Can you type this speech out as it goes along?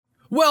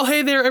Well,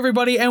 hey there,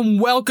 everybody, and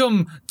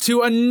welcome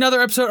to another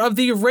episode of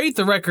the Rate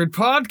the Record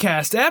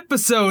podcast,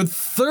 episode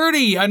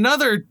 30,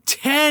 another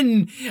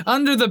 10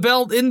 under the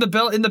belt, in the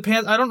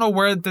pants. I don't know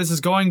where this is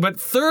going, but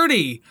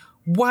 30.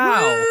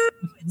 Wow.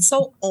 It's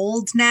so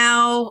old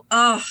now.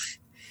 Ugh.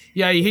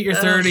 Yeah, you hit your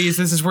 30s,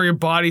 this is where your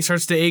body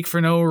starts to ache for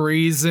no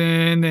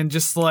reason, and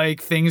just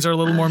like things are a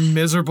little more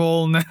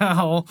miserable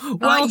now.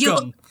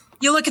 Welcome.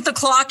 You look at the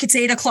clock, it's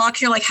 8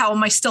 o'clock, you're like, how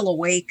am I still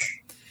awake?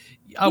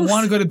 I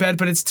want to go to bed,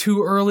 but it's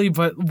too early,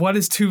 but what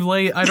is too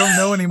late? I don't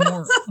know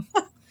anymore.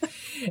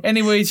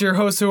 Anyways, your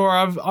hosts who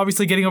are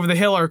obviously getting over the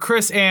hill are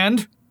Chris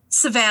and...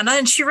 Savannah,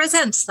 and she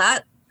resents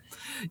that.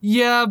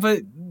 Yeah,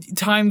 but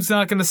time's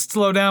not going to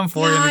slow down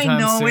for you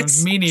anytime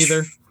soon. Me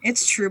neither.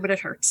 It's true, but it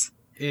hurts.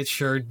 It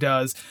sure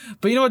does.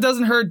 But you know, it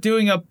doesn't hurt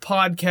doing a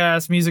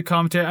podcast, music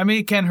commentary. I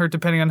mean, it can hurt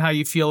depending on how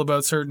you feel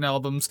about certain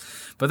albums.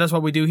 But that's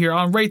what we do here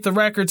on Rate the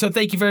Record. So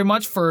thank you very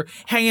much for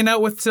hanging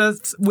out with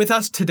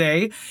us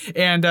today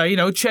and,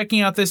 checking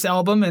out this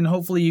album. And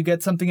hopefully you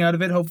get something out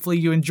of it. Hopefully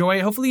you enjoy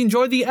it. Hopefully you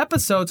enjoy the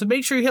episode. So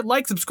make sure you hit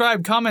like,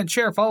 subscribe, comment,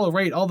 share, follow,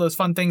 rate, all those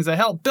fun things that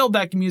help build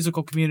that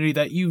musical community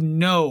that you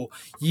know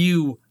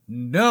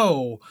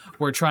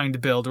we're trying to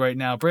build right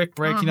now. Brick,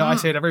 I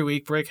say it every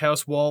week. Brick,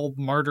 house, wall,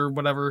 martyr,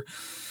 whatever.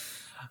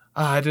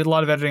 I did a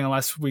lot of editing on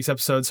last week's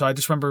episode, so I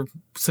just remember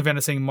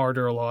Savannah saying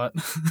martyr a lot.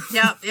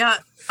 Yeah.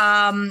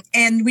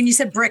 And when you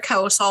said brick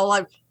house,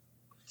 I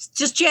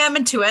just jam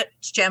into it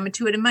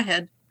in my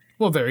head.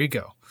 Well, there you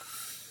go.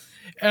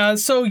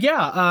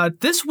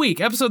 This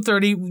week, episode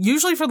 30,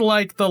 usually for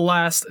the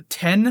last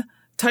 10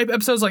 type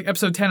episodes, like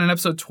episode 10 and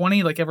episode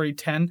 20, like every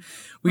 10,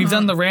 we've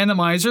done the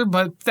randomizer,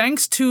 but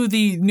thanks to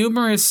the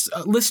numerous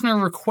listener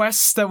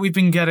requests that we've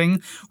been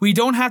getting, we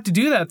don't have to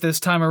do that this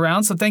time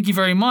around, so thank you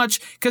very much,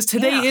 because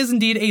today is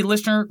indeed a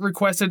listener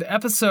requested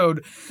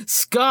episode.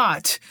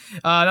 Scott,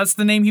 that's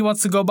the name he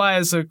wants to go by,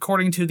 as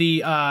according to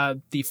the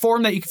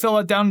form that you can fill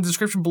out down in the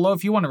description below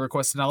if you want to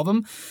request an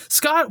album.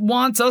 Scott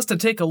wants us to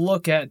take a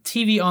look at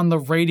TV on the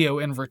Radio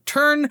and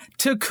Return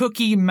to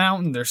Cookie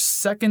Mountain, their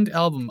second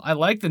album. I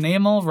like the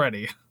name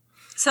already.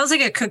 Sounds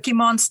like a Cookie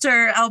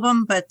Monster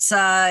album, but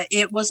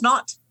it was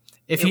not.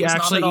 If he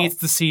actually eats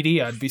the CD,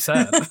 I'd be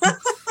sad.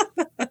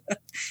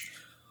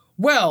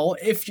 Well,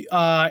 if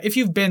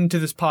you've been to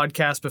this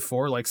podcast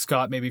before, like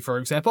Scott maybe, for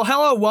example,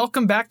 hello,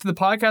 welcome back to the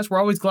podcast. We're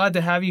always glad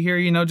to have you here.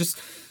 Just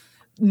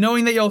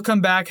knowing that you'll come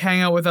back,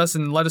 hang out with us,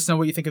 and let us know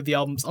what you think of the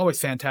album is always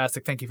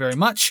fantastic. Thank you very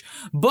much.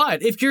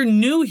 But if you're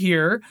new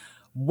here,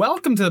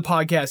 welcome to the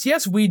podcast.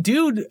 Yes, we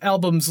do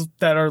albums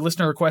that are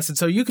listener requested,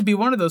 so you could be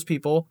one of those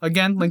people.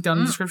 Again, link down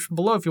in the description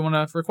below if you want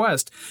to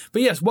request.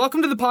 But yes,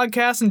 welcome to the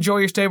podcast. Enjoy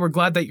your stay. We're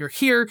glad that you're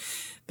here.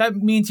 That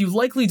means you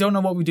likely don't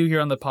know what we do here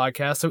on the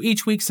podcast. So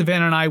each week,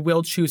 Savannah and I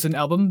will choose an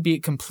album, be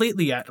it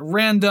completely at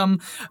random.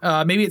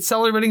 Maybe it's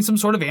celebrating some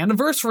sort of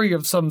anniversary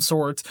of some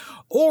sort,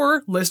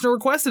 or listener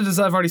requested, as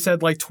I've already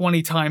said like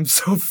 20 times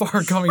so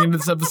far coming into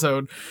this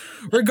episode.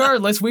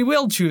 Regardless, we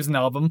will choose an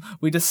album.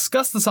 We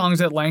discuss the songs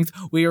at length.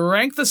 We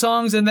rank the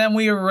songs, and then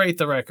we rate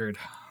the record.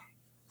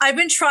 I've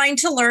been trying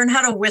to learn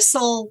how to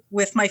whistle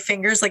with my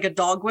fingers, like a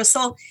dog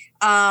whistle.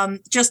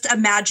 Just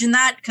imagine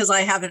that, because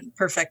I haven't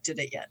perfected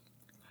it yet.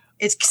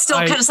 It still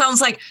kind of sounds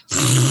like...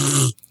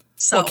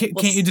 So well,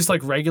 can't you just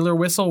like regular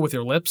whistle with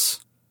your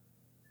lips?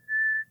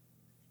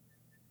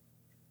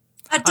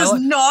 That does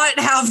not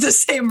have the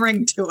same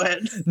ring to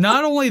it.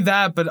 Not only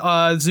that,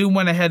 but Zoom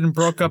went ahead and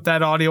broke up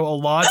that audio a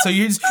lot. So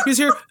you just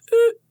hear...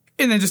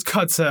 and then just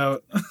cuts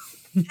out.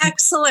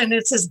 Excellent.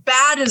 It's as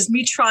bad as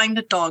me trying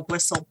to dog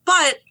whistle.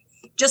 But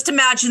just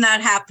imagine that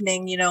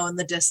happening, in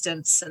the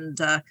distance. And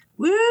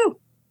woo!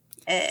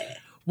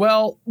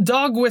 Well,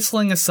 dog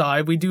whistling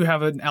aside, we do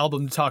have an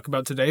album to talk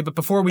about today, but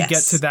before we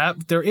get to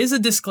that, there is a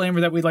disclaimer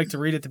that we'd like to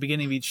read at the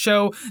beginning of each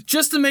show,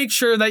 just to make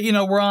sure that,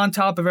 we're on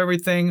top of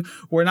everything.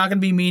 We're not going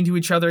to be mean to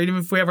each other, even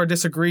if we have our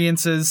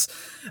disagreements.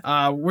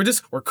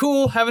 We're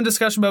cool, having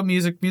discussion about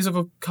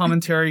musical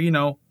commentary,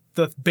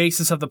 the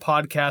basis of the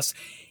podcast,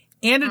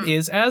 and it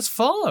is as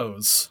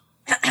follows.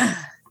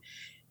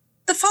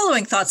 The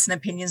following thoughts and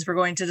opinions we're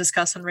going to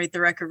discuss on Rate the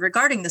Record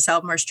regarding this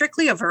album are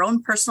strictly of our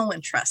own personal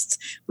interests.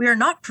 We are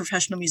not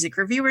professional music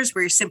reviewers.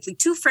 We're simply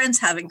two friends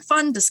having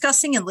fun,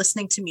 discussing, and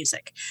listening to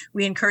music.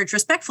 We encourage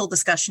respectful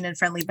discussion and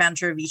friendly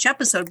banter of each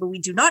episode, but we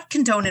do not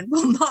condone and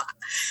will not...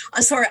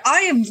 Sorry, I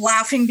am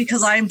laughing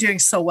because I am doing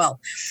so well.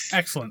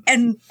 Excellent.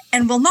 And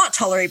will not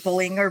tolerate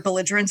bullying or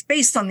belligerence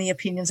based on the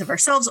opinions of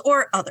ourselves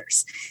or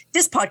others.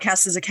 This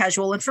podcast is a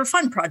casual and for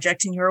fun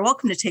project, and you are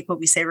welcome to take what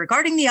we say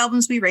regarding the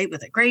albums we rate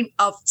with a grain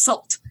of salt.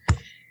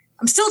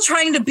 I'm still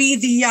trying to be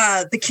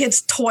the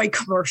kids' toy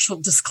commercial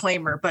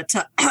disclaimer, but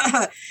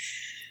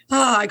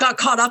I got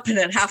caught up in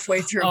it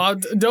halfway through.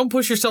 Don't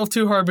push yourself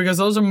too hard, because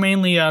those are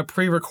mainly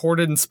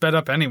pre-recorded and sped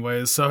up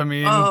anyways. So I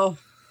mean,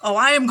 Oh,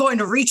 I am going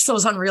to reach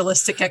those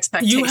unrealistic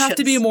expectations. You have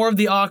to be more of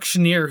the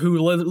auctioneer who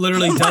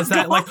literally does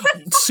that, like,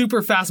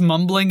 super fast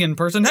mumbling in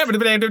person.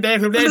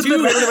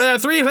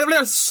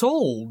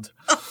 Sold.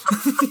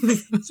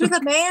 You're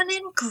the man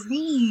in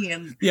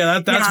green. Yeah,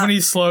 that's when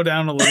you slow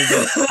down a little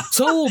bit.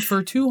 Sold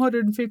for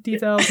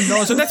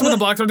 $250,000. So that's when the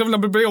blocks are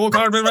different.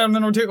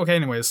 Okay,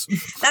 anyways.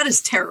 That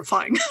is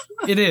terrifying.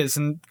 It is,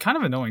 and kind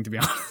of annoying, to be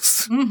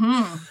honest.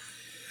 Mm-hmm.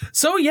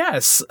 So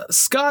yes,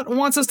 Scott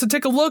wants us to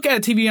take a look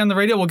at TV on the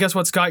radio. Well, guess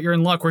what, Scott? You're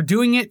in luck. We're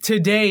doing it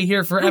today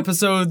here for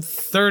episode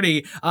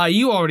 30.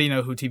 You already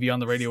know who TV on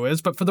the radio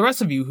is, but for the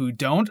rest of you who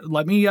don't,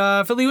 let me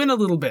fill you in a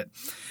little bit.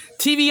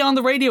 TV on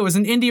the Radio is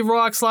an indie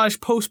rock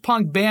 /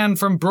 post-punk band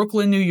from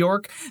Brooklyn, New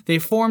York. They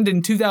formed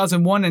in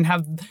 2001 and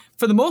have,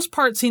 for the most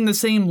part, seen the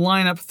same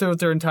lineup throughout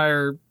their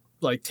entire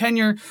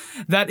tenure.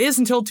 That is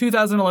until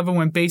 2011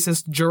 when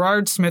bassist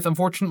Gerard Smith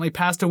unfortunately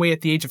passed away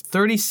at the age of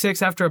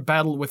 36 after a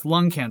battle with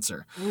lung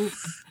cancer.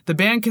 Oof. The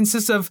band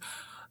consists of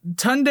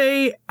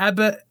Tunde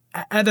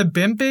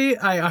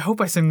Adebimpe. I hope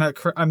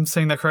I'm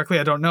saying that correctly.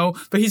 I don't know.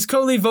 But he's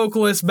co-lead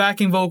vocalist,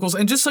 backing vocals,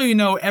 and just so you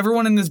know,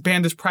 everyone in this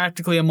band is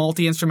practically a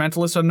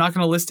multi-instrumentalist, so I'm not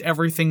going to list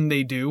everything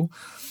they do.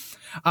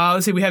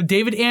 Let's see, we have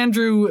David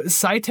Andrew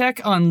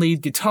Sitek on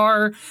lead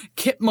guitar,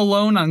 Kip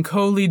Malone on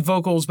co-lead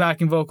vocals,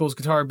 backing vocals,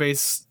 guitar,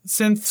 bass,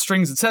 synth,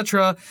 strings,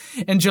 etc.,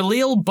 and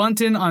Jaleel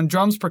Bunton on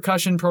drums,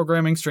 percussion,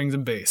 programming, strings,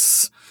 and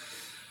bass.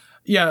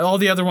 Yeah, all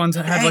the other ones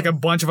had like a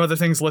bunch of other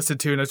things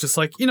listed too, and it's just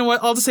like, you know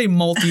what, I'll just say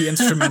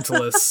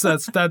multi-instrumentalists.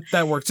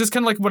 that works. Just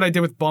kind of like what I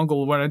did with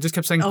Bungle, when I just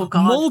kept saying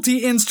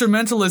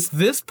multi-instrumentalist,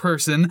 this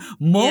person,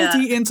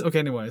 Okay,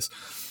 anyways.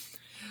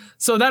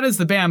 So that is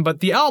the band, but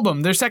the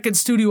album, their second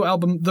studio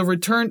album,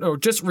 Return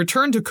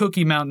to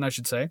Cookie Mountain, I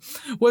should say,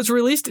 was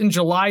released in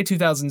July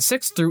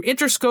 2006 through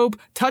Interscope,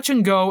 Touch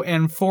and Go,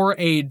 and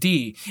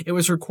 4AD. It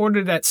was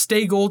recorded at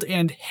Stay Gold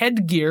and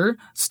Headgear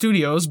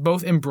Studios,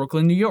 both in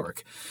Brooklyn, New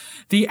York.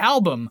 The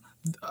album,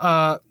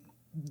 I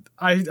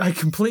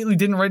completely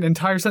didn't write an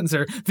entire sentence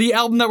there. The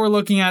album that we're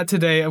looking at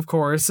today, of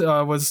course,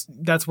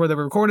 that's where they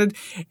were recorded,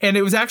 and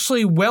it was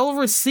actually well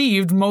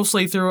received,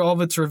 mostly through all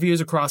of its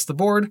reviews across the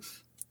board.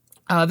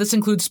 This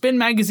includes Spin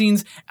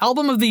Magazine's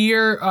Album of the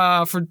Year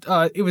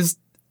it was...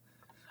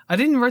 I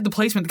didn't write the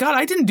placement. God,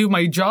 I didn't do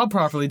my job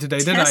properly today,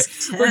 did I?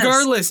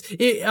 Regardless,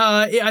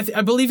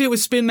 I believe it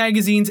was Spin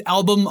Magazine's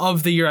Album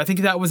of the Year. I think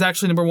that was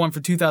actually number 1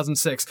 for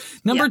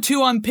 2006. Number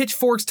 2 on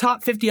Pitchfork's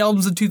Top 50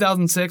 Albums of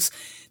 2006.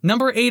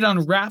 Number 8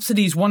 on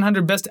Rhapsody's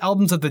 100 Best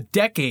Albums of the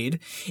Decade.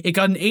 It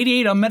got an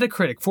 88 on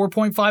Metacritic,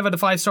 4.5 out of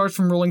 5 stars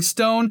from Rolling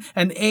Stone,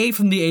 an A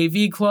from the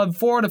AV Club,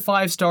 4 out of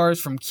 5 stars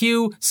from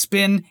Q,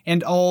 Spin,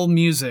 and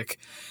AllMusic.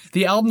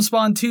 The album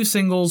spawned 2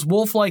 singles,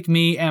 Wolf Like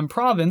Me and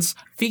Province,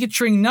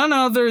 featuring none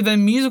other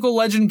than musical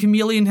legend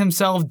chameleon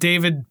himself,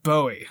 David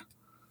Bowie.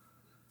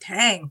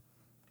 Dang.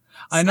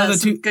 I know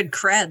that's good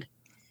cred.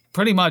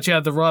 Pretty much, yeah,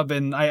 the rub.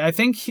 And I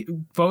think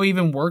Bowie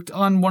even worked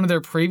on one of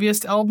their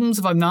previous albums,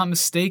 if I'm not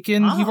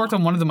mistaken. Oh. He worked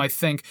on one of them, I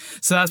think.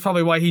 So that's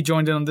probably why he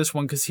joined in on this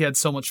one, because he had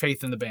so much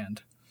faith in the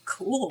band.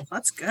 Cool.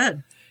 That's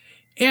good.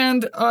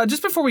 And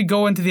just before we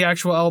go into the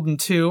actual album,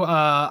 too,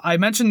 I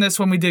mentioned this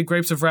when we did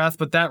Grapes of Wrath,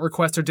 but that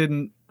requester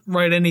didn't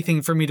write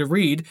anything for me to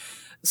read.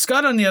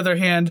 Scott, on the other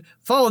hand,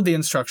 followed the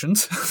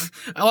instructions.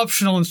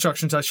 Optional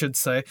instructions, I should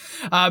say.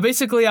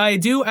 Basically, I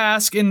do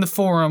ask in the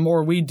forum,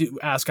 or we do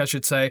ask, I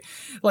should say,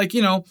 like,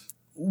 you know,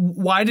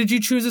 why did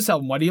you choose this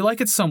album? Why do you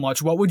like it so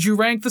much? What would you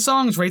rank the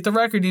songs, rate the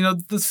record? You know,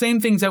 the same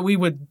things that we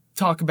would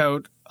talk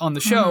about on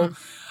the show.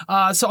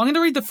 Mm-hmm. So I'm going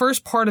to read the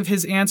first part of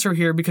his answer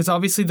here, because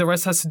obviously the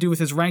rest has to do with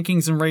his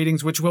rankings and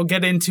ratings, which we'll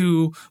get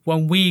into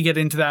when we get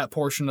into that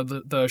portion of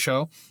the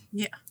show.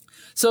 Yeah.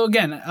 So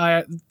again,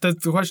 the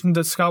question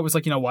to Scott was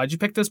like, you know, why'd you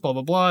pick this? Blah,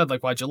 blah, blah.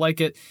 Like, why'd you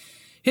like it?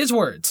 His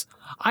words.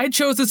 I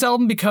chose this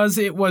album because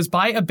it was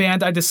by a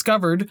band I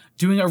discovered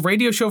doing a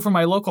radio show for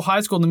my local high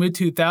school in the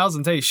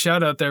mid-2000s. Hey,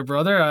 shout out there,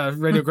 brother.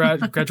 Radio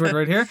graduate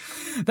right here.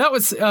 That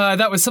was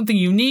something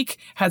unique,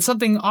 had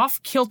something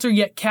off-kilter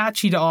yet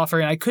catchy to offer,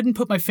 and I couldn't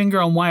put my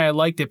finger on why I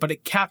liked it, but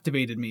it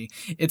captivated me.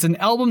 It's an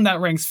album that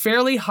ranks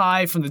fairly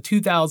high from the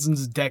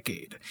 2000s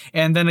decade.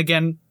 And then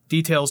again,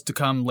 details to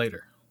come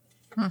later.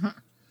 Mm-hmm.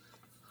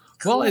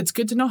 Cool. Well, it's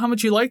good to know how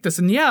much you like this.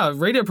 And yeah,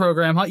 radio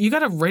program. You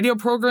got a radio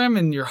program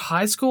in your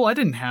high school? I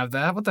didn't have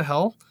that. What the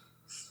hell?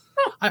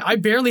 I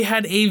barely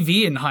had AV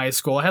in high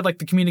school. I had like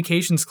the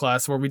communications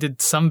class where we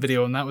did some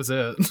video and that was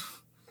it.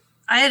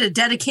 I had a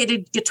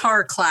dedicated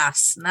guitar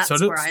class, and that's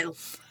where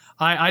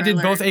I did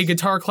both a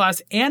guitar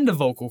class and a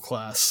vocal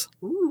class.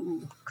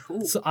 Ooh,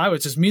 cool. So I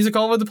was just music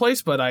all over the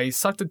place, but I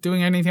sucked at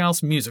doing anything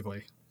else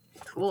musically.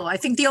 Cool. I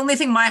think the only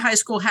thing my high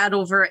school had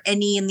over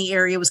any in the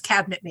area was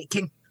cabinet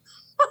making.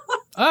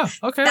 Oh,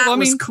 okay. That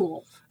was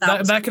cool.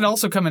 That could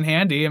also come in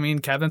handy. I mean,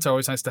 cabinets are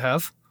always nice to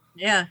have.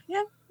 Yeah.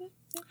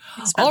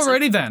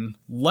 Alrighty then,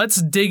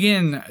 let's dig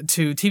in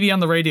to TV on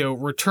the Radio,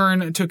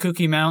 Return to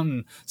Cookie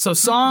Mountain. So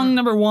song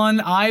number 1,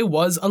 I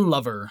Was a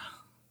Lover.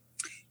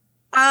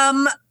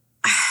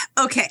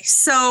 Okay,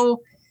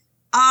 so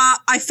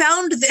I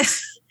found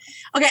this.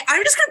 Okay,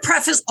 I'm just going to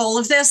preface all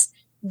of this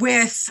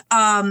with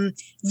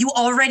You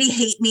Already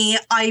Hate Me.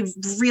 I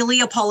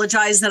really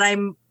apologize that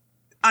I'm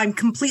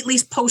completely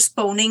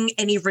postponing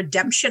any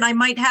redemption I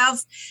might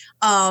have.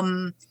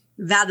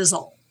 That is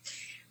all.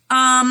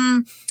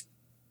 I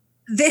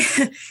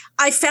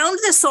found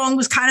this song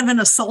was kind of an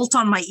assault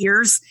on my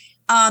ears.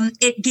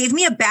 It gave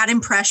me a bad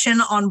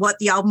impression on what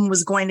the album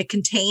was going to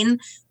contain,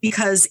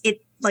 because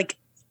it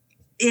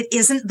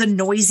isn't the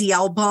noisy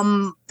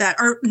album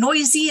or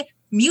noisy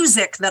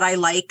music that I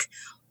like.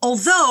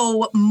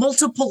 Although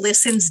multiple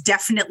listens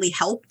definitely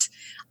helped.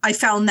 I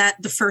found that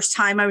the first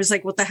time I was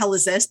like, what the hell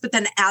is this? But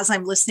then as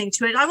I'm listening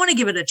to it, I want to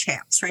give it a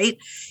chance, right?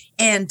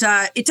 And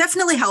it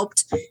definitely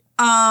helped.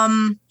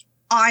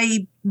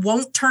 I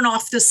won't turn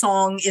off the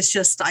song. It's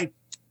just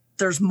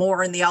there's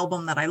more in the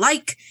album that I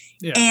like.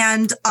 Yeah.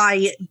 And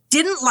I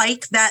didn't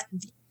like that.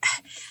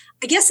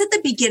 I guess at the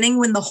beginning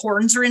when the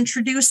horns are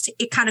introduced,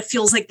 it kind of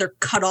feels like they're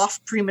cut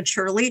off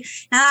prematurely. And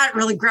that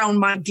really ground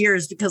my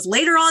gears, because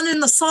later on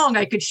in the song,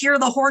 I could hear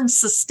the horns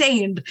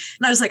sustained.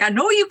 And I was like, I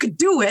know you could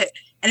do it.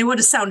 And it would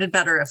have sounded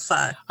better if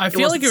I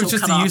feel like it was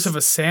just the use of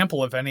a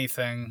sample, if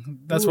anything.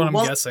 That's what I'm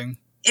guessing.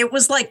 It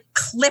was like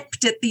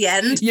clipped at the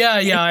end. Yeah,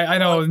 I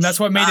know. And that's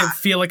what made it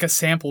feel like a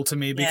sample to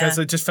me, because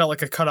it just felt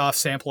like a cut off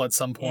sample at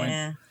some point.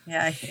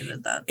 Yeah, I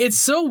hated that. It's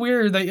so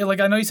weird that, like,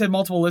 I know you said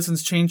multiple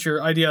listens change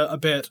your idea a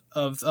bit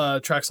of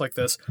tracks like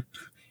this.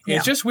 Yeah.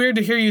 It's just weird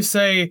to hear you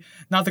say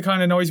not the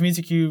kind of noise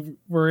music you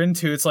were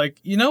into. It's like,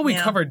 we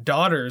covered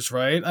Daughters,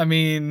 right? I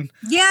mean,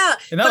 yeah,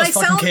 and that was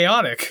fucking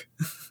chaotic.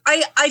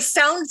 I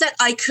found that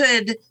I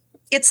could.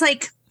 It's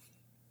like,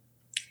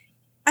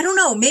 I don't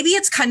know, maybe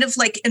it's kind of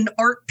like an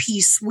art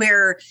piece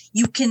where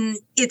you can,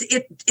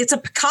 it's a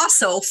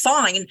Picasso,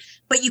 fine,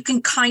 but you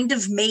can kind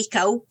of make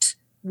out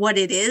what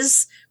it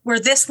is. Where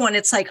this one,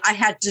 it's like I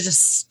had to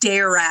just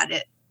stare at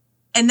it.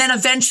 And then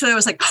eventually I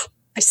was like, oh,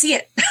 I see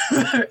it.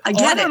 I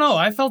don't know.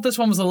 I felt this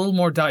one was a little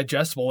more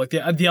digestible. Like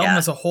the album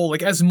as a whole,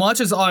 like as much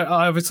as I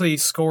obviously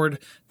scored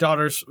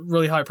Daughters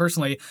really high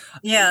personally,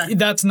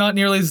 that's not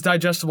nearly as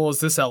digestible as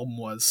this album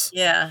was.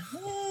 Yeah.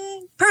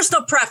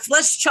 Personal preference.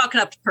 Let's chalk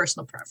it up to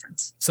personal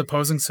preference.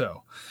 Supposing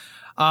so.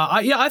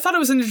 I thought it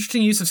was an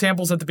interesting use of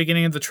samples at the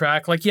beginning of the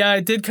track. Like,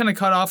 it did kind of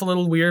cut off a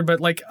little weird, but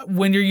like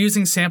when you're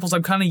using samples,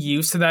 I'm kind of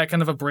used to that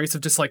kind of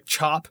abrasive, just like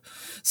chop.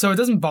 So it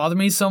doesn't bother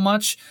me so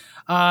much.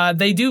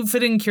 They do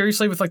fit in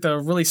curiously with like the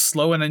really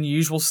slow and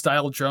unusual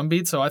style drum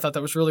beat. So I thought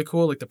that was really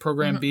cool, like the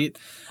program beat.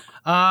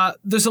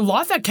 There's a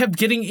lot that kept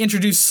getting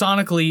introduced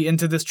sonically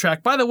into this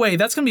track. By the way,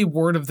 that's going to be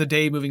word of the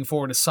day moving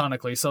forward is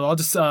sonically. So I'll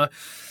just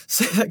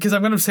say that, because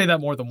I'm going to say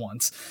that more than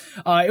once.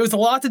 It was a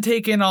lot to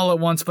take in all at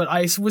once, but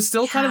I was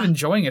still kind of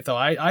enjoying it, though.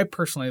 I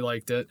personally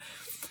liked it.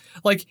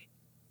 Like,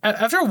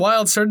 after a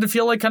while, it started to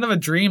feel like kind of a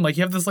dream. Like,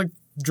 you have this, like,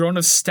 drone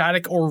of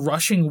static or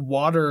rushing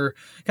water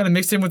kind of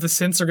mixed in with the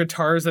synths or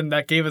guitars, and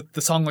that gave it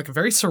the song, like, a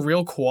very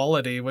surreal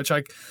quality, which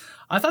I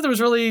thought that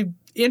was really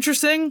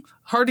interesting.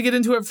 Hard to get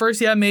into at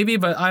first, maybe,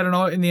 but I don't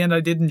know. In the end,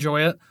 I did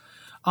enjoy it.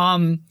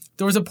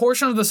 There was a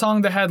portion of the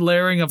song that had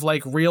layering of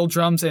like real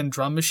drums and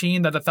drum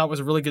machine that I thought was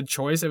a really good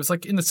choice. It was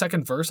like in the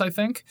second verse, I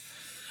think.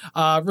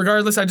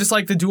 Regardless, I just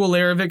like the dual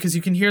layer of it, because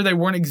you can hear they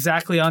weren't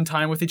exactly on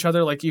time with each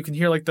other. Like you can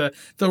hear like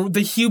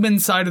the human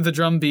side of the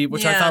drum beat,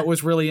 which I thought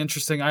was really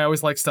interesting. I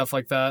always like stuff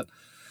like that.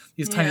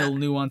 These tiny little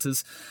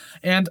nuances.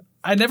 And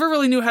I never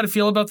really knew how to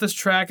feel about this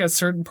track, as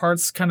certain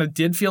parts kind of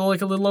did feel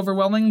like a little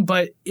overwhelming,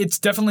 but it's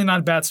definitely not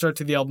a bad start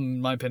to the album,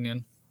 in my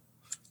opinion.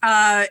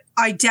 I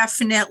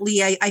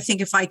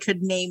think if I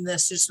could name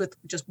this just with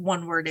just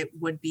one word, it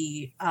would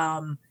be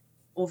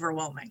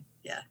overwhelming.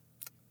 Yeah.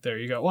 There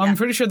you go. Well, I'm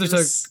pretty sure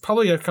there's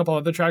probably a couple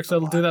other tracks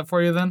that'll do that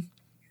for you then.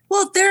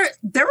 Well, there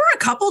were a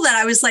couple that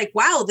I was like,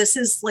 wow, this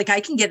is like,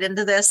 I can get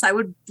into this. I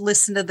would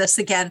listen to this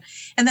again.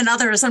 And then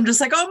others, I'm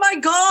just like, oh my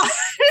God,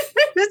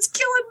 it's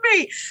killing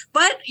me.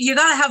 But you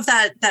got to have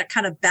that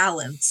kind of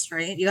balance,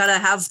 right? You got to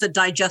have the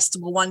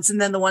digestible ones, and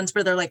then the ones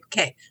where they're like,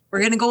 okay, we're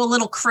going to go a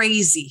little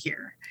crazy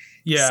here.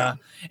 Yeah. So.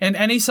 And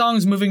any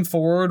songs moving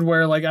forward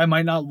where like I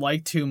might not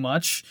like too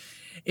much,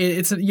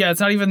 it's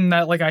not even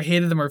that like I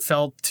hated them or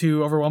felt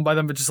too overwhelmed by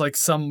them, but just like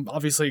some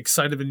obviously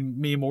excited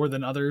me more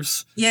than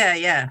others.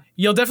 Yeah.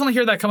 You'll definitely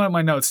hear that coming up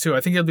my notes too.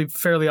 I think it'll be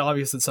fairly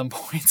obvious at some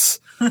points.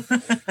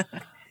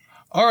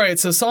 All right,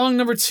 so song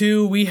number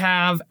 2, we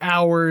have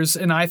Hours,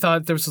 and I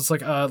thought there was just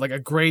like a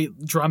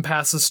great drum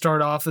pass to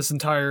start off this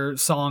entire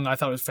song. I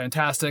thought it was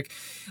fantastic.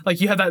 Like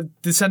you have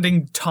that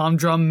descending tom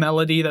drum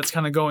melody that's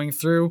kind of going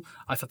through.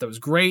 I thought that was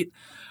great.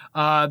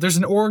 There's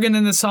an organ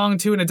in the song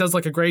too, and it does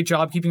like a great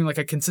job keeping like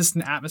a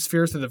consistent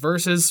atmosphere through the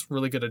verses.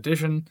 Really good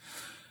addition.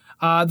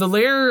 The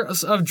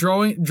layers of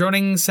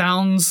droning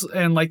sounds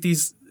and like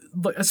these,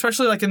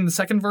 especially like in the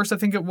second verse, I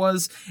think it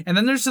was, and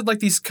then there's just like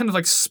these kind of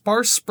like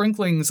sparse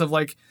sprinklings of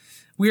like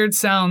weird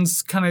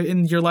sounds kind of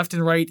in your left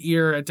and right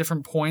ear at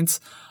different points.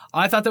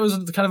 I thought that was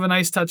kind of a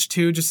nice touch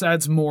too. Just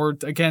adds more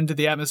again to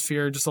the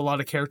atmosphere, just a lot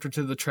of character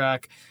to the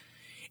track.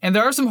 And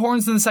there are some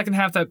horns in the second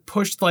half that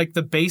pushed like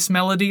the bass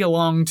melody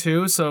along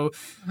too. So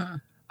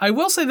I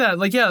will say that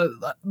like,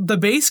 the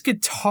bass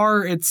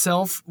guitar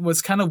itself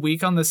was kind of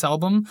weak on this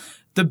album.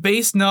 The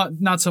bass,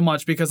 not so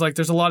much, because like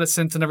there's a lot of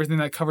synths and everything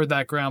that covered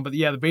that ground. But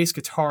yeah, the bass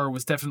guitar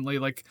was definitely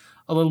like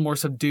a little more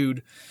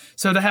subdued.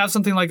 So to have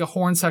something like a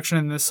horn section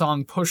in this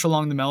song push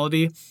along the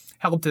melody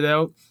helped it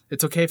out.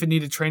 It's okay if it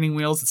needed training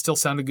wheels; it still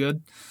sounded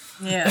good.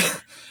 Yeah.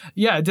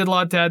 Yeah, it did a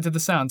lot to add to the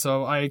sound,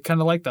 so I kind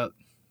of like that.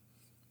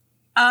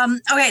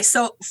 Okay,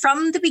 so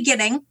from the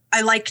beginning,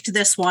 I liked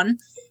this one.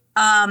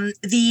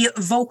 The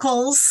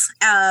vocals,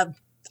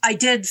 I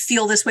did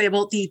feel this way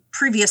about the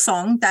previous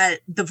song,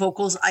 that the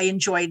vocals, I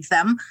enjoyed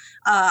them.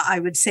 I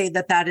would say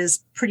that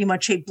is pretty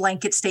much a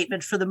blanket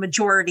statement for the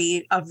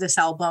majority of this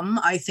album.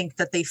 I think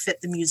that they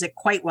fit the music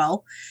quite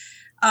well.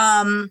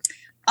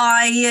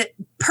 I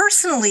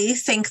personally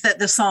think that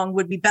the song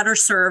would be better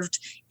served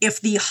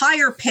if the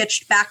higher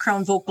pitched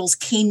background vocals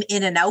came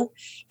in and out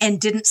and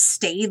didn't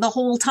stay the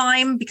whole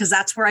time, because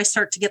that's where I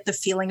start to get the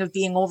feeling of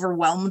being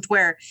overwhelmed,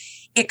 where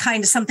it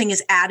kind of something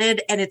is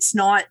added and it's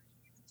not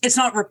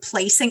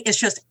replacing, it's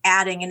just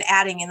adding and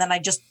adding. And then I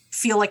just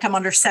feel like I'm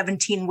under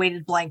 17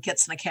 weighted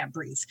blankets and I can't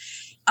breathe.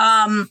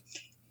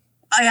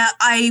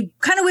 I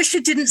kind of wish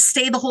it didn't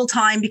stay the whole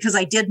time, because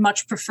I did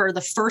much prefer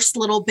the first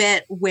little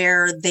bit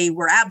where they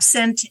were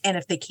absent. And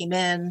if they came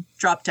in,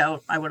 dropped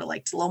out, I would have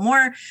liked a little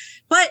more.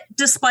 But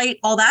despite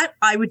all that,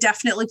 I would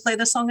definitely play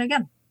this song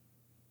again.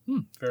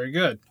 Very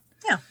good.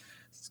 Yeah.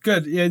 It's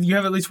good. Yeah, you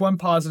have at least one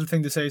positive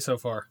thing to say so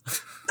far.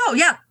 Oh,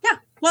 yeah. Yeah.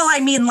 Well,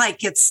 I mean,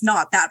 like, it's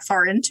not that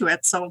far into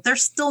it, so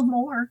there's still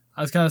more.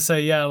 I was going to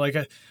say, yeah, like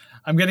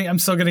I'm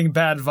still getting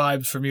bad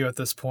vibes from you at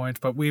this point,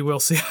 but we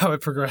will see how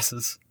it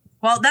progresses.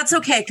 Well, that's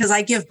okay, because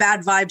I give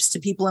bad vibes to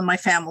people in my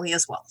family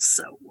as well,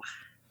 so.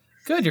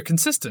 Good, you're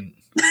consistent.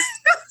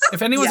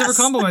 If anyone's ever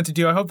complimented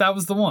you, I hope that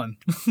was the one.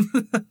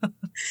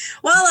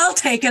 Well, I'll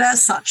take it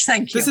as such.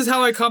 Thank you. This is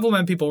how I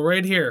compliment people,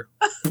 right here.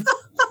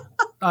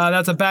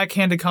 That's a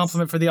backhanded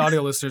compliment for the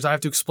audio listeners. I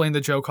have to explain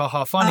the joke.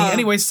 Haha, funny.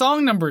 Anyway,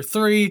 song number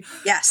 3.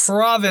 Yes.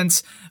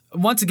 Province.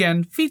 Once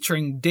again,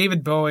 featuring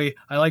David Bowie.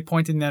 I like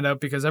pointing that out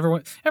because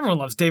everyone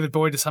loves David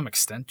Bowie to some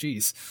extent.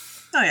 Jeez.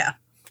 Oh, yeah.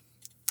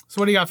 So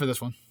what do you got for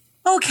this one?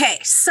 Okay,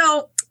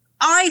 so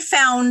I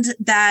found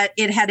that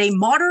it had a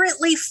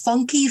moderately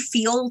funky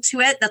feel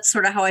to it. That's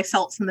sort of how I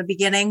felt from the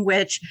beginning,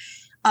 which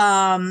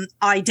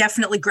I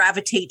definitely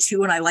gravitate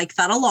to, and I like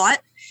that a lot.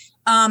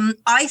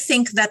 I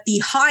think that the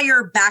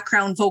higher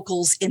background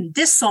vocals in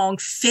this song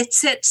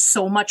fits it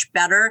so much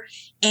better,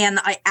 and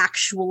I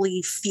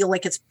actually feel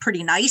like it's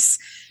pretty nice.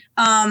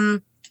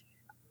 When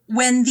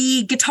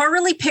the guitar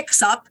really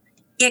picks up,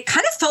 it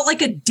kind of felt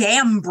like a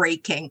dam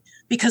breaking,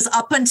 because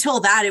up until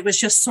that, it was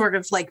just sort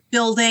of like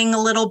building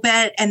a little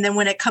bit. And then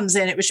when it comes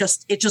in, it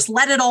just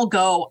let it all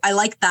go. I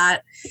like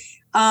that.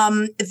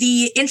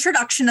 The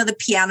introduction of the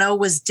piano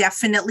was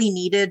definitely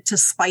needed to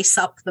spice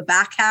up the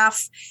back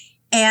half.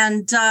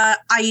 And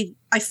I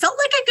felt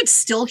like I could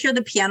still hear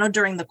the piano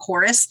during the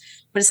chorus,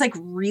 but it's like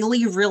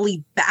really,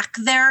 really back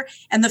there.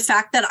 And the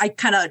fact that I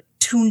kind of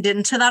tuned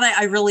into that,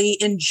 I really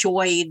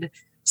enjoyed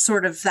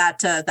sort of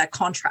that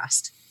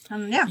contrast.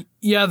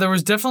 Yeah, there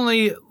was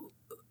definitely,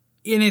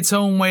 in its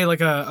own way,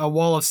 like a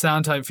wall of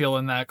sound type feel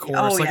in that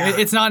chorus.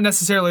 It's not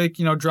necessarily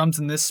like, drums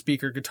in this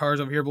speaker, guitars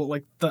over here, but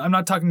like I'm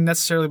not talking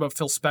necessarily about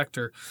Phil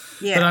Spector,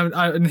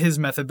 but in his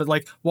method. But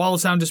like wall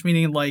of sound, just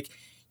meaning like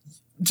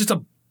just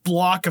a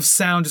block of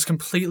sound, just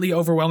completely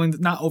overwhelming.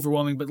 Not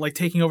overwhelming, but like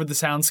taking over the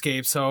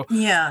soundscape. So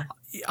yeah,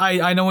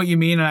 I know what you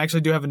mean, and I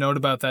actually do have a note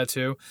about that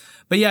too.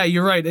 But yeah,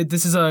 you're right.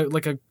 This is a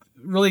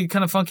really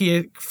kind of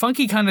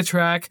funky kind of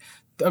track.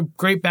 A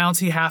great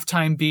bouncy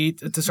halftime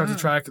beat to start the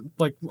track,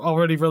 like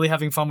already really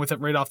having fun with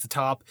it right off the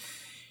top.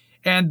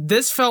 And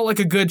this felt like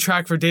a good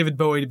track for David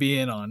Bowie to be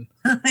in on.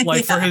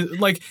 Like for his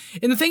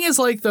and the thing is,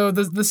 like, though,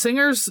 the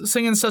singers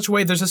sing in such a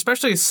way. There's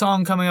especially a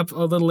song coming up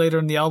a little later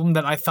in the album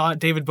that I thought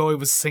David Bowie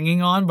was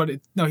singing on, but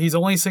no, he's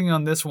only singing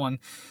on this one.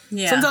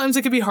 Yeah. Sometimes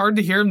it can be hard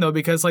to hear him though,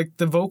 because like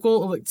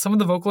some of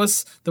the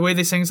vocalists, the way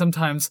they sing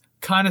sometimes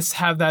kind of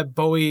have that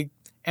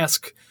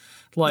Bowie-esque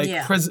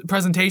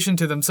presentation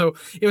to them. So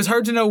it was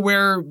hard to know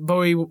where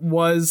Bowie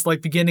was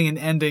like beginning and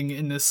ending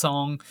in this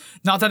song.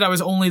 Not that I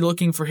was only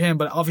looking for him,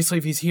 but obviously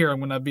if he's here, I'm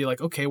going to be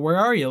like, okay, where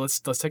are you? Let's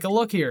take a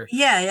look here.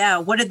 Yeah.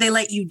 What did they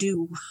let you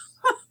do?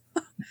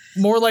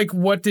 More like,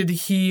 what did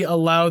he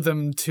allow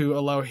him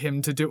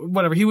to do?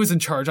 Whatever. He was in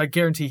charge. I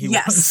guarantee he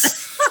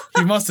was.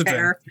 He must have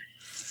been.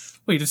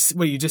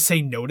 You just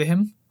say no to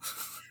him?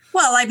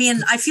 Well, I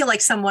mean, I feel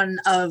like someone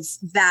of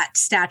that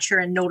stature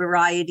and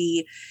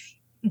notoriety,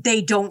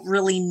 they don't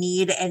really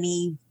need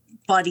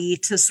anybody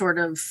to sort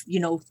of,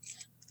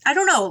 I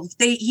don't know.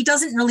 He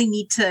doesn't really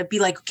need to be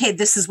like, okay,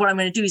 this is what I'm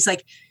going to do. He's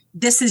like,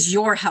 this is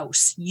your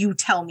house. You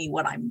tell me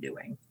what I'm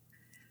doing.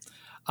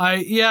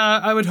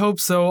 I would hope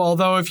so.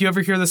 Although if you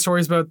ever hear the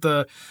stories about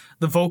the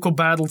the vocal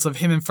battles of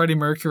him and Freddie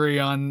Mercury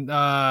on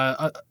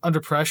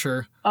Under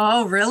Pressure.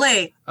 Oh,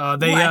 really? I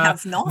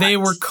have not. They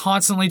were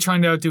constantly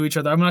trying to outdo each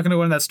other. I'm not going to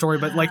go into that story,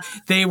 but like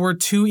they were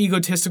two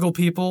egotistical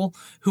people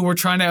who were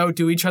trying to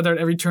outdo each other at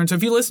every turn. So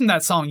if you listen to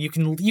that song, you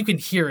can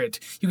hear it.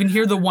 You can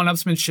hear the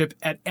one-upsmanship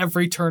at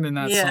every turn in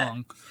that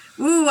song.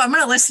 Ooh, I'm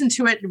going to listen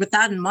to it with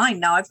that in mind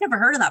now. I've never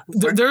heard of that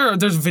before.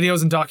 There's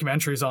videos and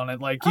documentaries on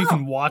it. Like you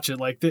can watch it.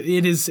 Like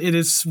it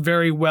is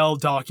very well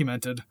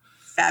documented.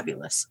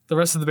 Fabulous. The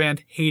rest of the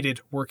band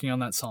hated working on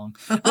that song.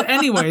 But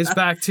anyways,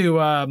 back to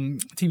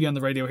TV on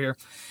the Radio here.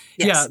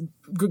 Yes.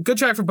 Yeah, good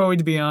track for Bowie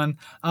to be on.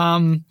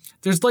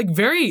 There's like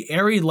very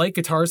airy light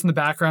guitars in the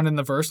background in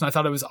the verse, and I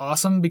thought it was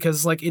awesome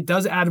because like it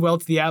does add well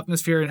to the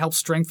atmosphere and helps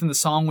strengthen the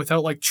song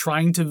without like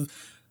trying to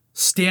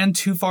stand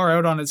too far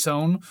out on its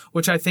own,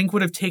 which I think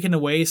would have taken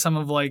away some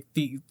of like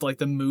the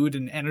mood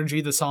and energy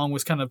the song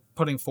was kind of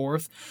putting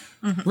forth.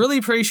 Mm-hmm. Really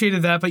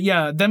appreciated that. But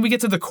yeah, then we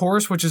get to the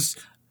chorus, which is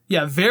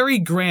very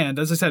grand.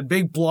 As I said,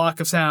 big block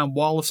of sound,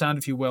 wall of sound,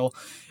 if you will.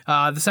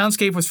 The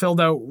soundscape was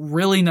filled out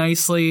really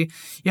nicely.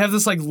 You have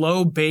this like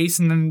low bass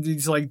and then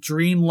these like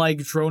dream-like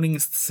droning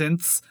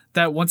synths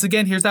that, once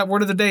again, here's that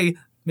word of the day,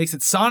 makes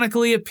it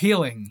sonically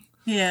appealing.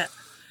 Yeah.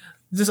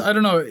 Just, I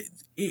don't know.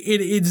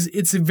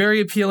 It's very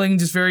appealing,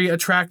 just very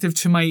attractive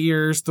to my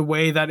ears, the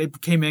way that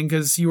it came in,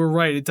 because you were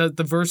right.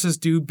 The verses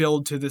do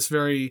build to this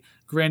very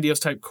grandiose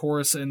type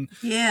chorus, and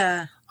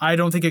I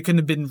don't think it couldn't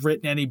have been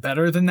written any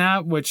better than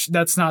that, which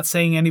that's not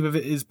saying any of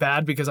it is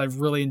bad, because I've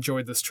really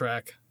enjoyed this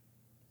track.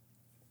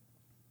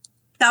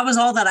 That was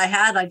all that I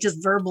had. I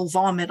just verbal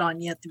vomit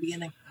on you at the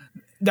beginning.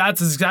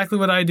 That's exactly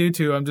what I do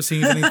too. I'm just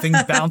seeing if anything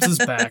bounces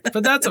back,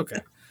 but that's okay.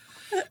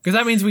 Because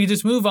that means we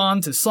just move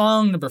on to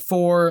song number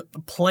 4,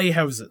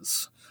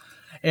 Playhouses.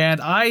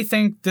 And I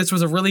think this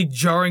was a really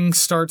jarring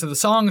start to the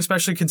song,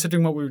 especially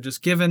considering what we were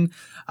just given.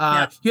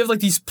 You have like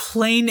these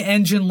plain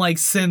engine-like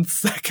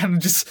synths that kind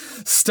of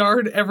just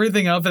start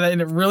everything up,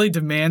 and it really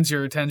demands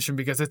your attention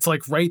because it's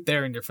like right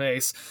there in your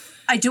face.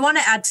 I do want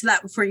to add to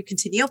that before you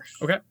continue.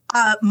 Okay.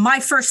 My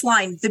first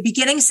line, the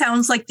beginning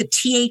sounds like the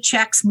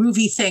THX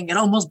movie thing. It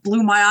almost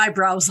blew my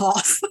eyebrows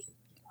off.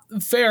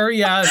 Fair,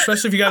 yeah,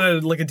 especially if you got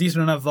a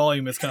decent enough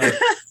volume. It's kind of,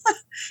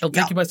 it'll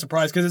take you by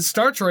surprise because it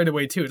starts right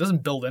away too. It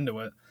doesn't build into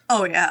it.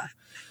 Oh yeah.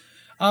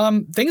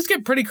 Things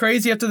get pretty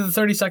crazy after the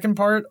 30-second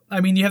part.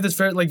 I mean, you have this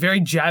very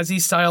jazzy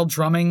style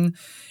drumming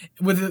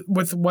with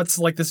what's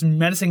like this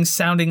menacing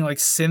sounding like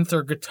synth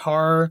or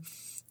guitar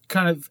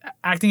kind of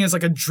acting as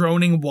like a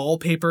droning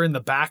wallpaper in the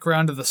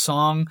background of the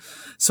song.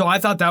 So I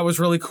thought that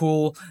was really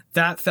cool.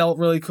 That felt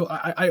really cool.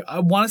 I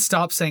want to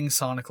stop saying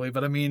sonically,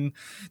 but I mean,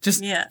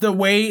 just the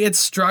way it's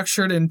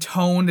structured and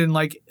toned and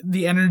like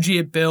the energy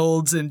it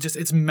builds and just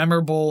it's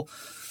memorable.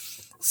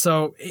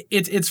 So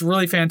it's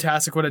really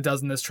fantastic what it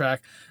does in this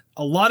track.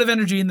 A lot of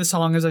energy in the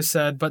song, as I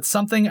said, but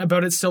something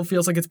about it still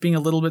feels like it's being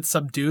a little bit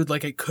subdued.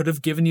 Like it could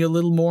have given you a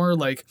little more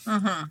like,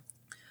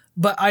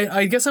 But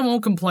I guess I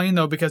won't complain,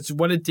 though, because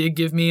what it did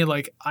give me,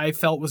 like, I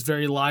felt was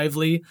very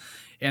lively,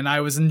 and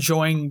I was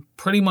enjoying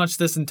pretty much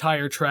this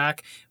entire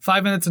track.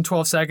 5 minutes and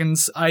 12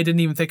 seconds, I didn't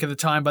even think of the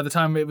time. By the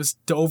time it was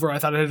over, I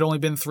thought it had only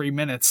been 3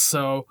 minutes,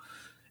 so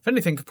if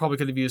anything, probably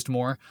could have used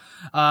more.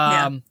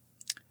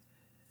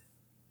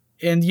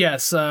 And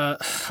yes, I'm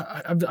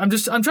trying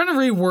to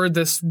reword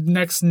this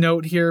next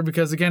note here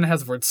because, again, it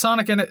has the word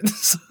Sonic in it.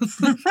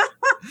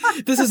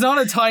 This is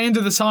not a tie-in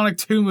to the Sonic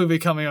 2 movie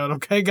coming out,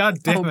 okay?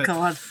 God damn it. Oh,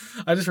 God.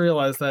 I just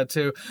realized that,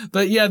 too.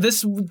 But yeah,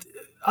 this,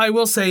 I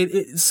will say,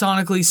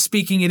 sonically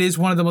speaking, it is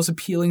one of the most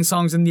appealing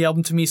songs in the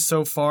album to me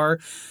so far,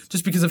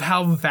 just because of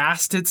how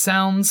vast it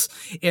sounds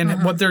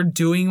and what they're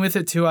doing with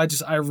it, too. I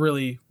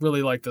really,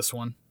 really like this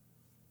one.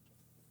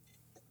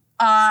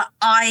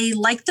 I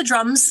like the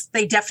drums.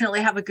 They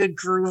definitely have a good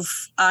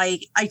groove.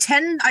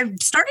 I'm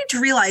starting to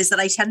realize that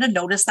I tend to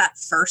notice that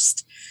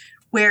first,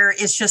 where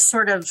it's just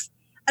sort of,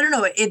 I don't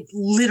know, it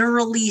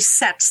literally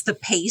sets the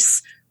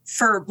pace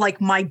for like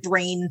my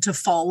brain to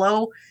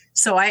follow.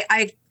 So I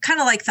kind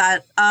of like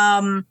that.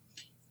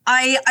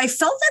 I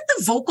felt that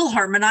the vocal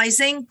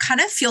harmonizing kind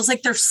of feels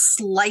like they're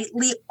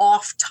slightly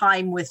off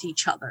time with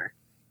each other.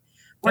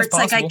 Where That's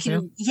it's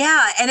possible, like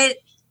and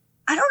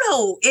I don't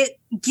know, it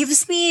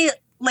gives me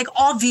like,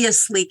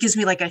 obviously it gives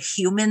me like a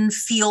human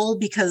feel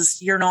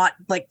because you're not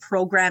like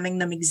programming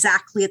them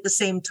exactly at the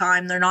same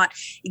time. They're not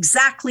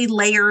exactly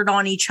layered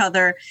on each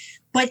other,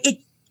 but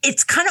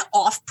it's kind of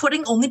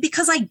off-putting only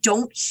because I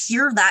don't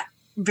hear that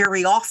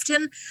very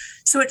often.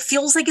 So it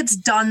feels like it's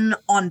done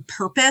on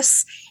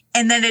purpose.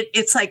 And then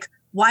it's like,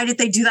 why did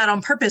they do that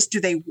on purpose?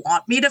 Do they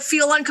want me to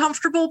feel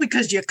uncomfortable?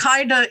 Because you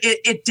kind of,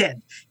 it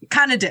did. It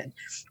kind of did.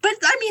 But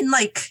I mean,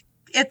 like,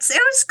 it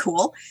was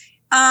cool.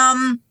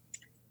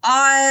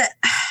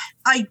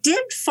 I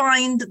did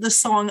find the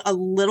song a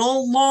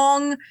little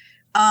long.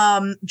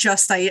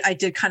 I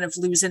did kind of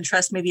lose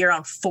interest maybe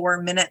around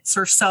 4 minutes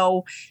or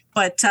so,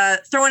 but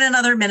throwing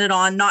another minute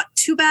on, not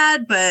too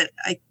bad, but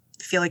I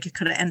feel like it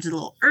could have ended a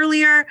little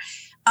earlier.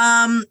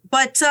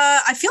 But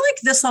I feel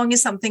like this song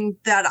is something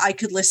that I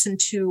could listen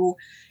to,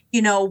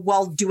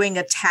 while doing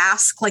a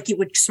task. Like it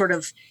would sort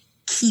of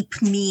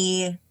keep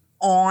me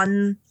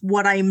on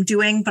what I'm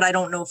doing, but I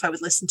don't know if I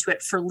would listen to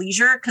it for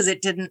leisure because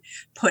it didn't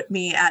put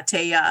me at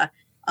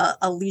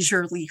a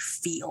leisurely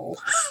feel.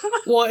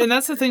 Well, and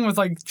that's the thing with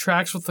like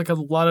tracks with like a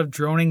lot of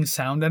droning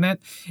sound in it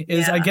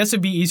is I guess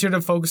it'd be easier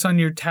to focus on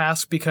your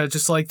task because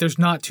just like there's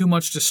not too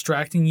much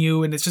distracting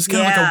you and it's just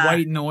kind of like a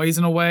white noise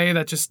in a way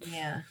that just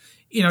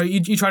you know,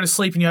 you try to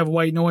sleep and you have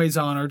white noise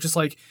on, or just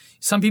like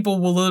some people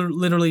will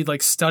literally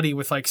like study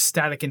with like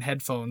static in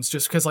headphones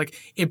just because like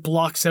it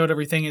blocks out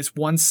everything. It's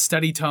one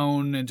steady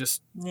tone and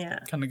just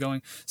kind of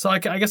going. So I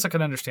guess I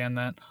can understand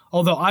that.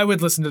 Although I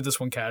would listen to this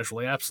one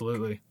casually.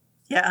 Absolutely.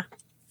 Yeah.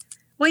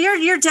 Well,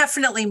 you're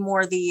definitely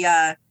more the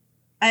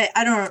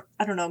I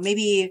don't know,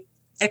 maybe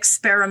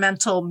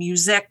experimental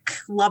music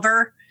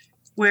lover,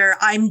 where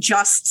I'm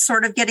just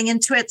sort of getting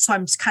into it, so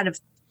I'm kind of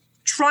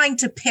trying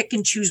to pick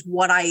and choose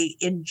what I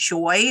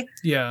enjoy.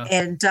 Yeah.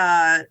 And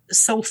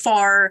so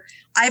far,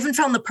 I haven't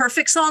found the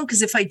perfect song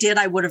because if I did,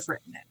 I would have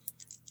written it.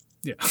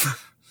 Yeah.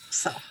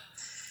 So.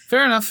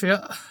 Fair enough.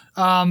 Yeah.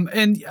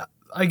 And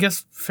I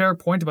guess fair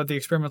point about the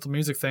experimental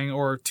music thing,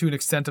 or to an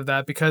extent of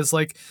that, because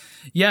like,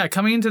 yeah,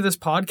 coming into this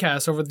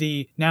podcast over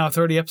the now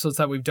 30 episodes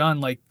that we've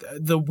done, like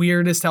the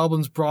weirdest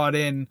albums brought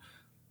in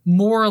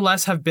more or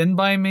less have been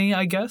by me,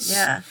 I guess.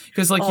 Yeah.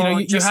 Because like, you know,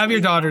 you have your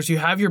Daughters, you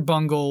have your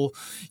Bungle,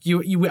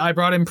 I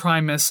brought in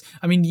Primus.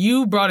 I mean,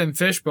 you brought in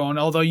Fishbone,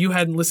 although you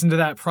hadn't listened to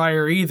that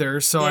prior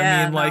either. So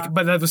I mean, like,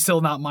 but that was still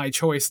not my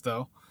choice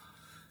though.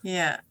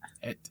 Yeah.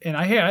 And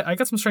I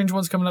got some strange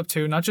ones coming up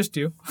too, not just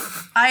you.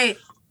 I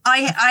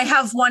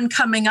have one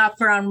coming up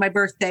around my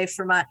birthday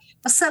for a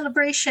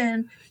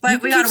celebration,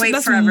 but we gotta wait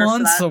forever for that.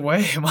 That's months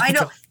away. I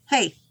know.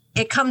 Hey,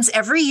 it comes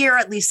every year.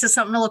 At least it's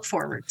something to look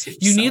forward to.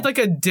 You need like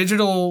a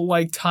digital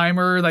like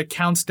timer that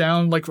counts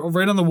down like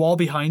right on the wall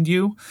behind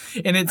you,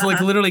 and it's like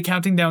literally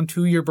counting down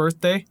to your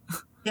birthday.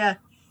 Yeah.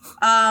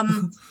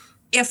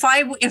 If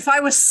I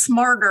was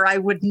smarter, I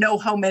would know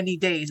how many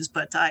days,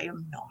 but I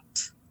am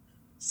not.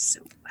 So.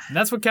 And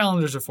that's what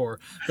calendars are for.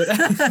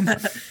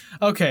 But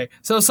okay,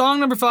 so song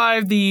number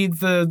 5,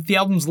 the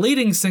album's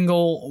leading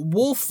single,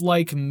 "Wolf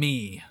Like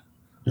Me."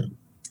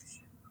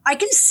 I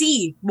can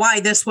see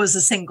why this was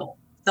a single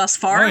thus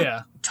far. Oh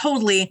yeah,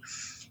 totally.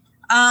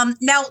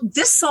 Now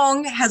this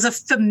song has a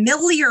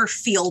familiar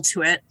feel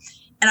to it,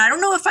 and I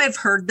don't know if I've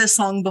heard this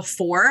song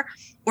before,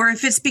 or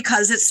if it's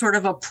because it's sort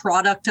of a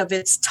product of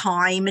its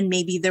time, and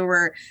maybe there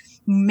were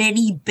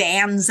many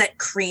bands that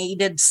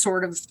created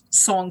sort of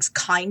songs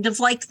kind of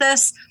like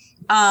this.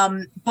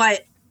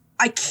 But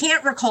I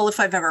can't recall if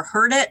I've ever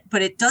heard it,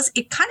 but it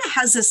kind of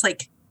has this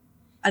like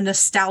a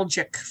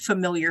nostalgic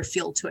familiar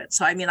feel to it.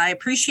 So, I mean, I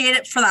appreciate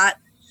it for that.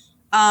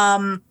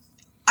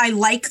 I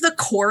like the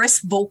chorus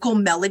vocal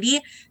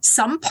melody.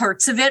 Some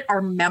parts of it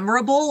are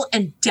memorable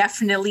and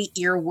definitely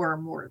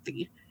earworm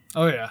worthy.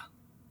 Oh yeah.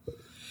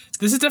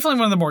 This is definitely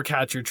one of the more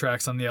catchier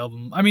tracks on the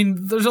album. I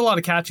mean, there's a lot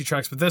of catchy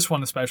tracks, but this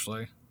one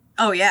especially.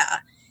 Oh yeah.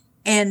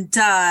 And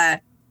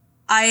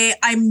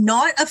I'm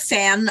not a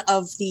fan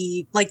of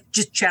the, like,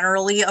 just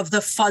generally of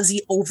the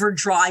fuzzy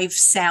overdrive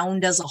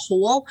sound as a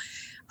whole.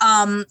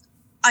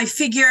 I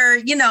figure,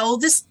 you know,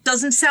 this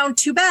doesn't sound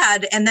too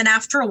bad. And then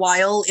after a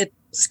while,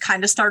 it's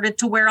kind of started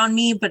to wear on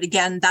me. But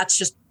again, that's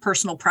just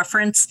personal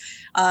preference.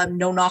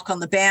 No knock on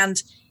the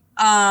band.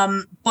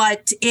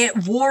 But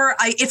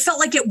it felt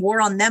like it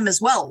wore on them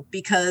as well,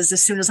 because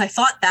as soon as I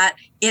thought that,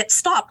 it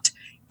stopped.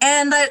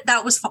 And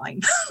that was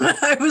fine.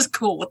 I was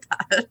cool with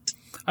that.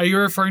 Are you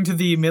referring to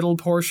the middle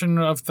portion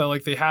of the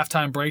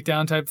halftime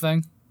breakdown type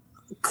thing?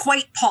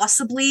 Quite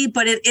possibly,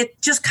 but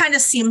it just kind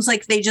of seems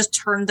like they just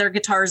turned their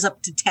guitars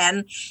up to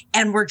 10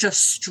 and were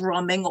just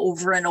strumming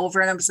over and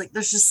over. And I was like,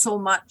 there's just so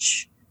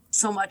much.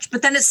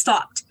 But then it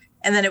stopped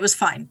and then it was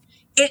fine.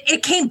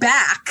 It came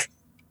back,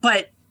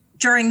 but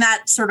during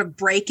that sort of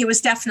break, it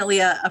was definitely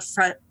a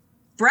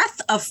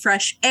breath of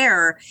fresh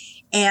air.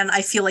 And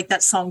I feel like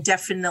that song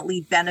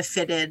definitely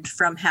benefited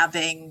from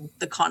having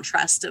the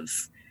contrast of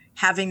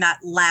having that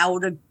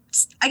loud,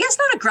 I guess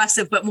not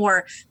aggressive, but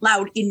more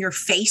loud in your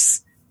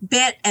face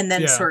bit. And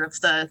then sort of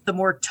the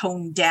more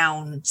toned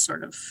down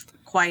sort of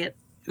quieter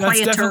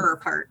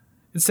part.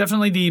 It's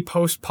definitely the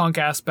post-punk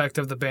aspect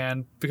of the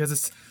band, because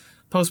it's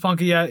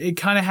post-punk. Yeah, it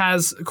kind of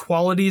has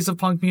qualities of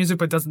punk music,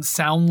 but doesn't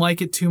sound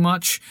like it too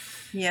much.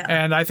 Yeah.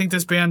 And I think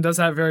this band does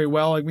that very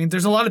well. I mean,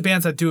 there's a lot of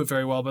bands that do it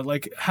very well, but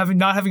like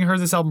not having heard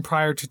this album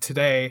prior to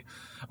today,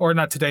 or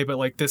not today, but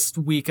like this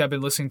week I've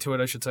been listening to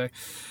it, I should say.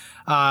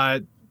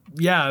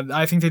 Yeah,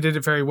 I think they did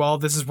it very well.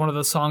 This is one of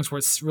those songs where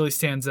it really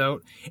stands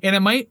out. And it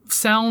might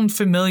sound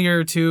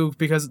familiar too,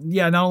 because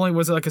not only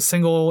was it like a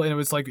single and it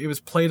was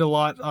played a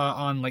lot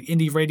on like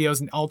indie radios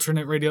and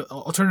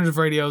alternative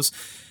radios,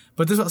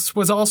 but this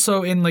was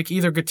also in like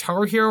either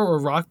Guitar Hero or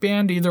Rock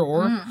Band, either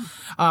or.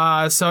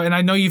 And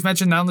I know you've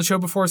mentioned that on the show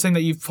before, saying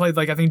that you've played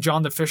like, I think,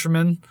 John the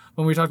Fisherman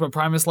when we talked about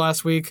Primus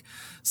last week.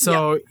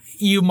 So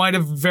you might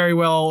have very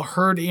well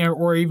heard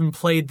or even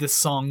played this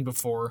song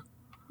before.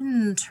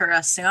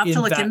 Interesting. I'll have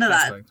to look into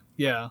that.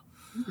 Yeah.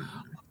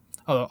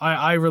 Although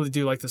I really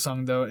do like the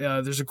song,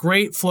 though. There's a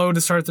great flow to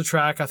start the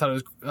track. I thought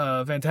it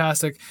was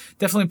fantastic.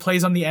 Definitely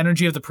plays on the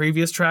energy of the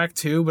previous track,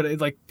 too, but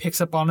it like picks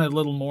up on it a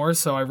little more,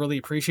 so I really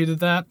appreciated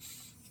that.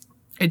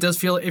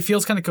 It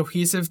feels kind of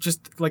cohesive,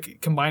 just like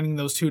combining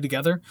those two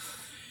together.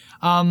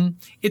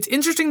 It's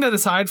interesting that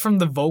aside from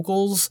the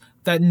vocals,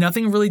 that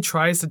nothing really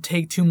tries to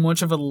take too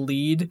much of a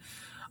lead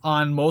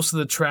on most of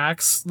the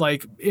tracks.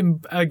 Like,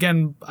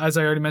 again, as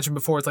I already mentioned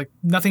before, it's like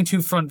nothing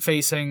too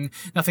front-facing,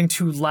 nothing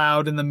too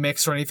loud in the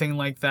mix or anything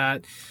like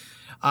that.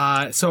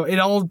 So it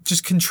all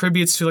just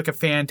contributes to like a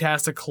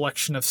fantastic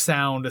collection of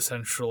sound,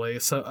 essentially.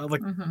 So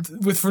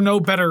with for no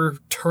better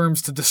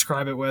terms to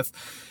describe it with.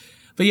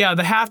 But yeah,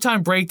 the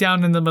halftime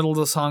breakdown in the middle of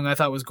the song I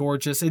thought was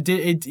gorgeous.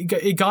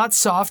 It got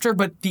softer,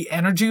 but the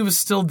energy was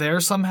still there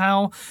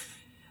somehow.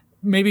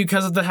 Maybe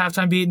because of the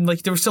halftime beat, and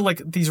like there were still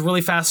like these really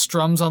fast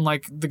strums on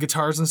like the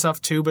guitars and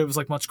stuff too, but it was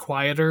like much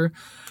quieter.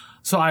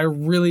 So I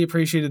really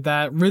appreciated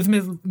that.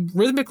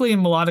 Rhythmically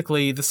and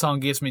melodically, the song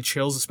gives me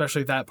chills,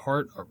 especially that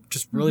part.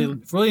 Just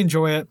really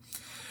enjoy it.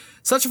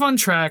 Such a fun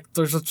track.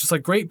 There's just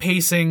like great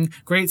pacing,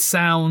 great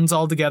sounds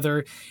all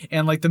together,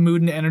 and like the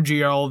mood and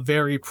energy are all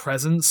very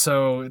present.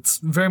 So it's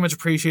very much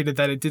appreciated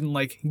that it didn't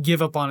like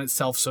give up on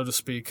itself, so to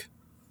speak.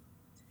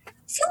 I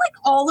feel like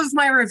all of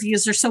my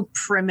reviews are so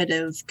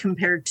primitive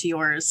compared to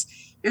yours.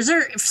 Yours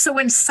are so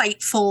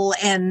insightful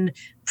and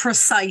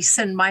precise,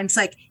 and mine's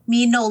like,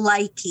 me no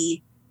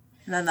likey.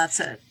 And then that's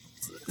it.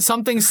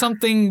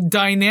 Something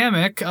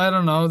dynamic. I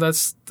don't know.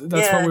 That's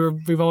what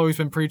we've always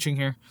been preaching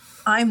here.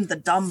 I'm the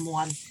dumb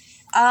one.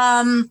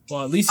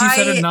 Well, at least you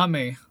said it, not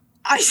me.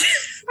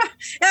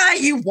 Yeah,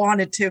 you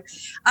wanted to.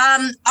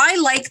 I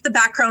like the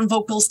background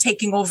vocals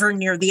taking over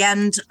near the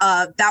end.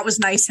 That was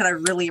nice, and I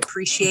really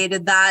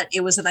appreciated that.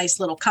 It was a nice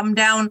little come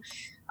down.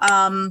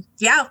 It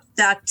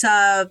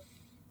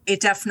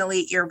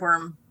definitely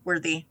earworm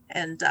worthy.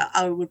 And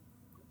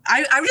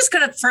I'm just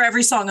gonna, for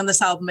every song on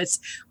this album, it's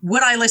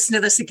would I listen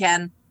to this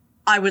again?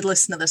 I would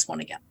listen to this one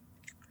again.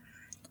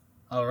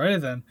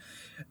 Alrighty then.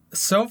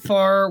 So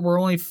far, we're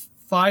only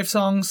 5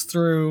 songs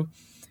through.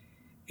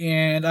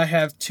 And I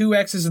have 2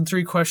 X's and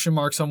 3 question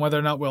marks on whether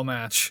or not we'll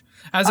match.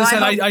 As I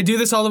said, I do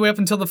this all the way up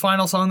until the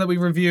final song that we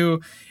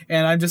review,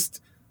 and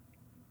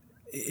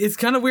it's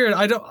kind of weird.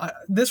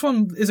 This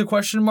one is a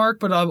question mark,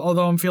 but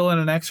although I'm feeling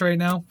an X right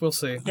now, we'll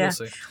see. Yeah. We'll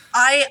see.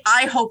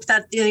 I hope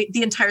that the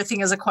entire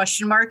thing is a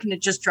question mark, and it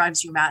just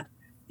drives you mad.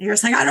 You're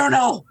just like, I don't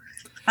know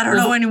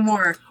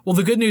anymore. Well,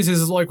 the good news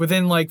is like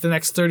within like the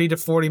next 30 to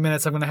 40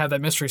 minutes, I'm going to have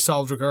that mystery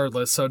solved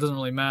regardless, so it doesn't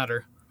really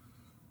matter.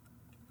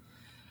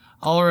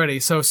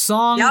 Alrighty, so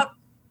song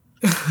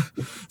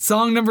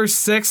number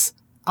 6,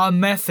 A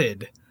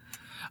Method.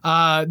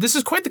 This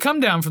is quite the come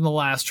down from the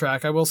last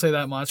track, I will say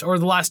that much, or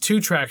the last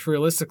 2 tracks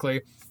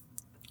realistically.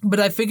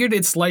 But I figured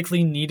it's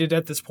likely needed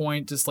at this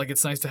point, just like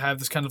it's nice to have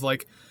this kind of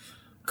like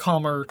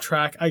calmer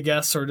track, I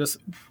guess, or just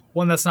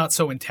one that's not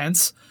so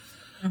intense.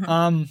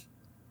 Mm-hmm.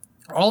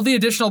 All the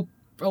additional,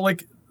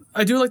 like,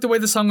 I do like the way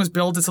the song was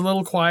built. It's a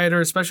little quieter,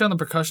 especially on the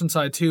percussion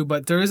side too,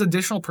 but there is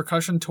additional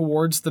percussion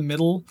towards the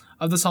middle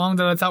of the song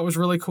that I thought was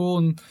really cool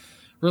and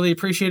really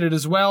appreciated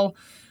as well.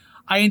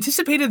 I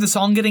anticipated the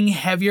song getting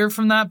heavier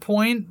from that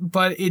point,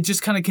 but it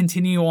just kind of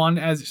continued on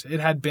as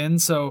it had been,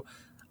 so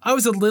I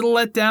was a little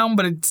let down,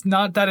 but it's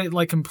not that it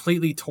like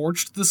completely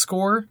torched the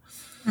score.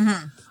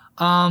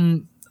 Mm-hmm.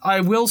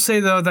 I will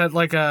say though that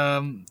like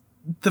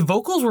the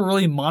vocals were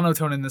really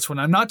monotone in this one.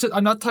 I'm not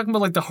talking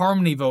about like the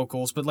harmony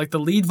vocals, but like the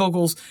lead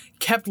vocals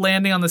kept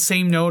landing on the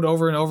same note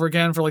over and over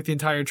again for like the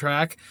entire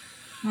track.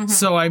 Mm-hmm.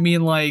 So I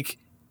mean, like,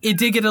 it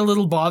did get a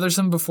little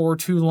bothersome before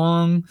too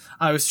long.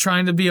 I was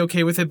trying to be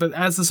okay with it, but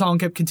as the song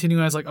kept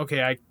continuing, I was like,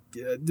 okay,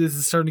 this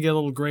is starting to get a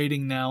little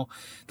grating now.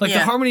 Like the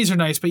harmonies are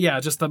nice, but yeah,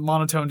 just the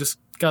monotone just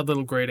got a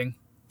little grating.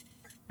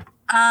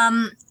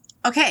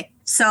 Okay,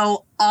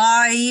 so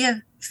I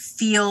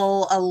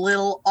feel a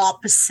little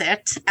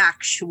opposite,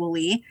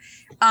 actually.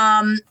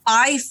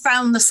 I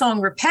found the song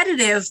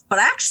repetitive, but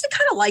I actually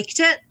kind of liked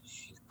it.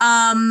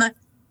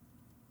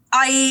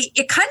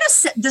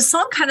 The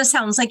song kind of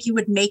sounds like you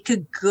would make a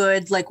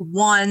good like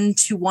 1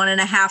 to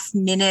 1.5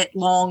 minute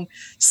long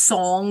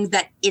song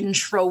that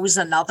intros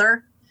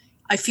another.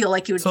 I feel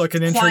like you would, so like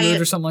an interlude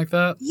or something like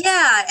that.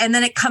 Yeah, and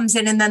then it comes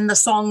in, and then the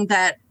song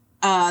that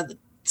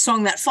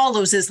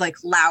follows is like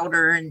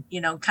louder, and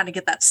kind of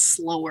get that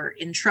slower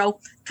intro,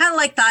 kind of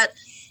like that.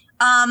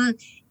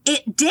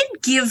 It did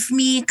give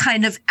me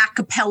kind of a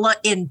cappella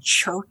in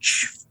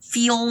church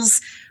feels,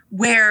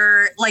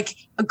 where like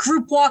a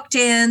group walked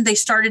in, they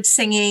started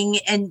singing,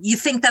 and you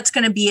think that's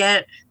going to be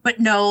it, but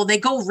no, they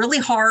go really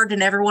hard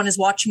and everyone is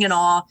watching in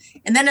awe.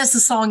 And then as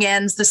the song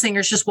ends, the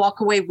singers just walk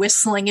away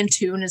whistling in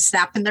tune and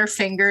snapping their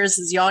fingers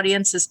as the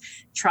audience is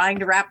trying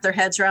to wrap their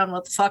heads around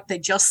what the fuck they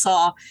just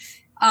saw.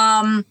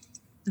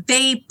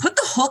 They put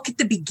the hook at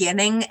the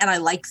beginning, and I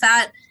like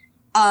that.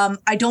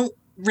 I don't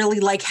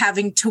really like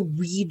having to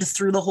weed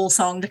through the whole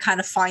song to kind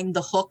of find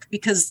the hook,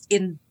 because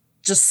in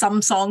just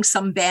some songs,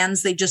 some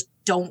bands, they just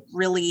don't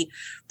really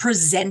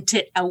present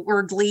it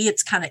outwardly.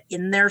 It's kind of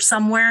in there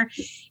somewhere.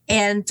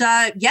 And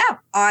yeah,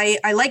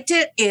 I liked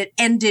it. It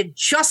ended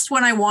just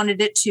when I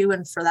wanted it to.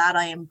 And for that,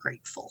 I am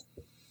grateful.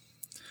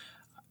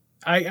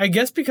 I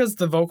guess because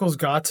the vocals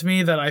got to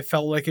me that I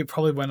felt like it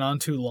probably went on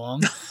too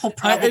long. Oh,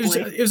 probably.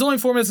 It was only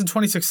 4 minutes and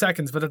 26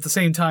 seconds, but at the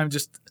same time,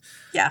 just,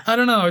 yeah, I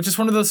don't know. It's just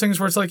one of those things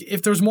where it's like,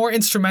 if there was more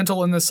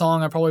instrumental in the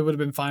song, I probably would have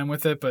been fine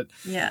with it, but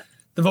yeah,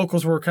 the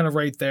vocals were kind of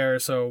right there,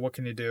 so what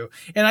can you do?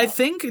 And I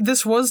think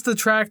this was the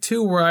track,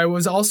 too, where I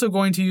was also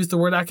going to use the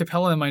word a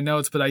cappella in my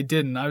notes, but I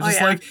didn't. I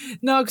was like,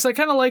 no, because I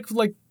kind of like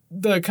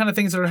the kind of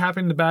things that are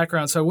happening in the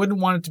background, so I wouldn't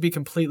want it to be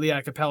completely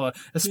a cappella,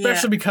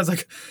 especially because,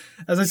 like,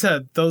 as I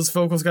said, those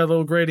vocals got a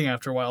little grating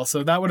after a while,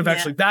 so that would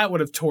have that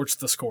would have torched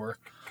the score.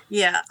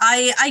 Yeah,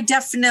 I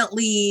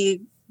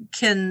definitely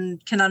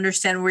can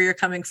understand where you're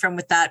coming from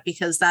with that,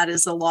 because that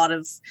is a lot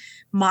of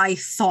my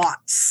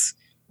thoughts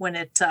when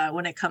it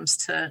comes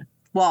to,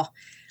 well,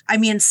 I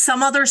mean,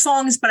 some other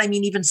songs, but I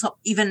mean,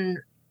 even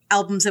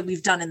albums that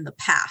we've done in the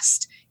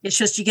past. It's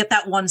just, you get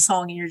that one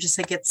song and you're just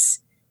like,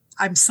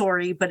 I'm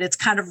sorry, but it's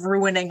kind of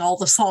ruining all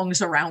the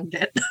songs around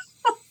it.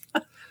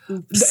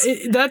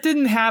 That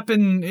didn't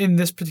happen in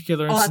this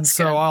particular instance,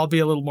 so good. I'll be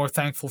a little more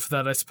thankful for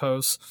that, I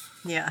suppose.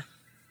 Yeah.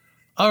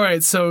 All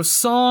right, so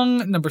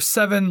song number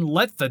 7,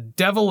 Let the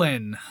Devil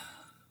In.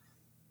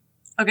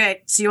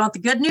 Okay, so you want the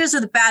good news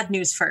or the bad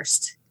news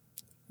first?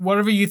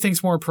 Whatever you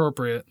think's more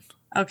appropriate.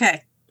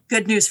 Okay,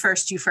 good news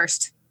first, you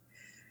first.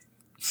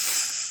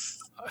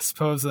 I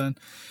suppose then.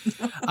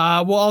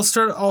 Well, I'll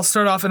start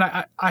off, and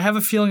I have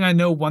a feeling I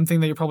know one thing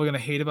that you're probably going to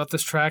hate about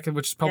this track,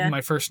 which is probably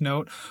my first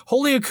note.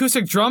 Holy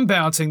acoustic drum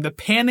bouncing. The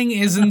panning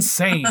is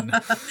insane.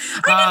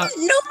 I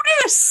didn't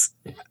notice.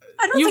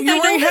 I don't think I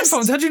you're wearing noticed.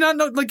 headphones. How'd you not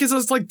know? Like,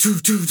 it's like do,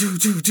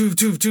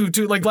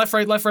 like left,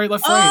 right, left, right,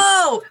 left,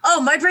 right.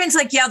 Oh, my brain's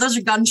like, yeah, those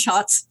are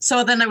gunshots.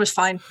 So then I was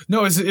fine.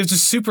 No, it's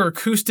just super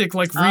acoustic,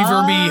 like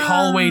reverby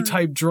hallway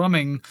type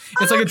drumming.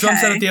 It's like a drum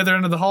set at the other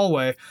end of the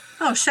hallway.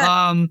 Oh shit.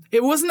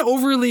 It wasn't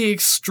overly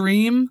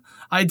extreme.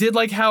 I did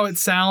like how it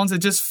sounds. It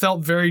just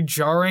felt very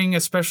jarring,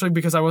 especially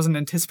because I wasn't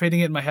anticipating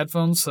it in my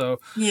headphones. So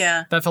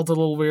yeah, that felt a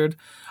little weird.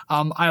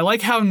 I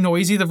like how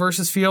noisy the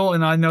verses feel,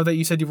 and I know that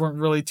you said you weren't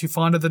really too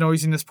fond of the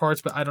noisiness parts,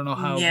 but I don't know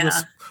how. Yeah.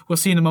 We'll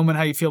see in a moment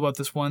how you feel about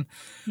this one.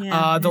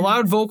 Yeah, the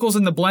loud vocals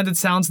and the blended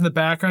sounds in the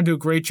background do a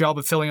great job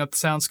of filling up the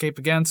soundscape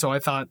again, so I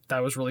thought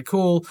that was really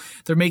cool.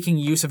 They're making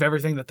use of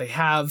everything that they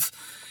have.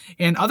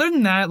 And other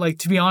than that, like,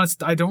 to be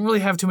honest, I don't really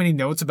have too many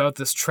notes about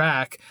this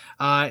track.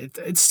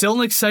 It's still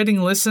an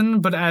exciting listen,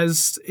 but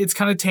as it's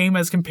kind of tame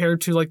as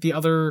compared to like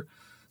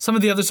some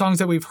of the other songs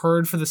that we've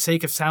heard for the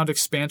sake of sound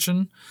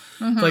expansion.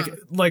 Mm-hmm.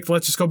 Like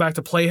let's just go back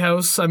to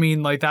Playhouse. I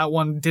mean, like, that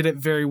one did it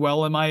very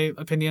well in my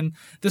opinion.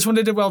 This one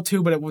did it well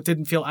too, but it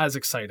didn't feel as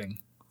exciting.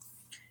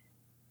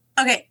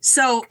 Okay,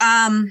 so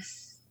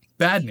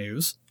bad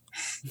news.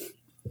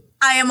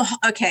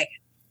 Okay.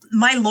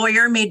 My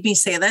lawyer made me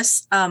say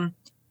this.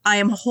 I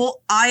am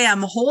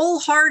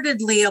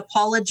wholeheartedly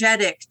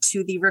apologetic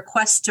to the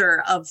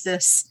requester of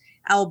this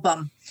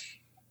album.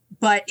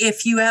 But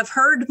if you have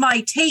heard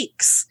my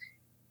takes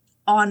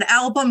on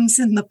albums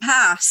in the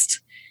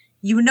past,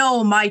 you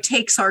know my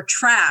takes are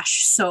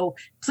trash. So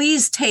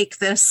please take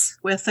this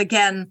with,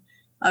 again,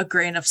 a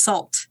grain of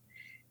salt.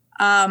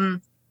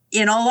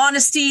 In all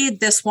honesty,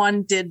 this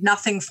one did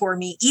nothing for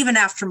me, even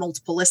after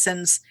multiple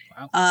listens.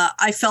 Wow.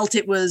 I felt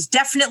it was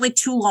definitely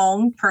too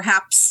long,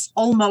 perhaps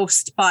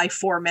almost by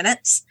 4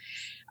 minutes.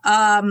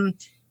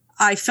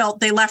 I felt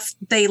they let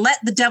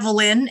the devil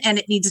in and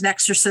it needs an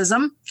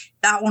exorcism.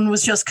 That one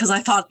was just because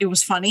I thought it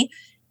was funny.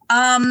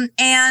 And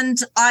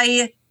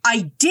I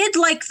did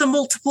like the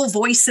multiple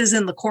voices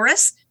in the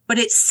chorus, but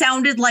it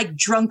sounded like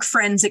drunk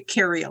friends at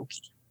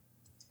karaoke.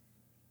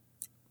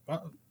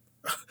 Wow.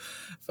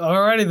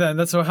 Alrighty then,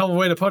 that's a hell of a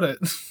way to put it.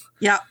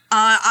 Yeah,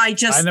 I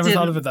never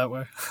thought of it that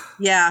way.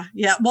 Yeah.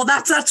 Well,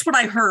 that's what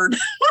I heard.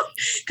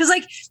 Because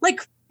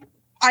like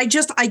I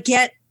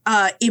get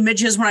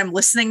images when I'm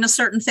listening to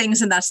certain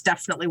things, and that's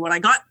definitely what I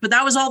got. But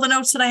that was all the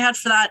notes that I had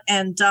for that.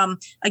 And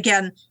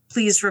again,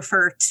 please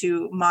refer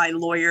to my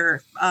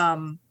lawyer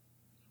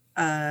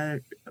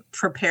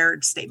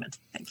prepared statement.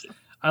 Thank you.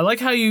 I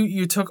like how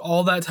you took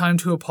all that time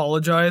to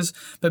apologize,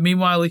 but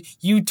meanwhile, like,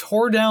 you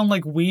tore down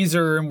like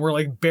Weezer and were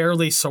like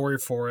barely sorry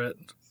for it.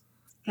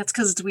 That's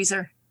because it's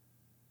Weezer.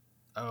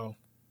 Oh.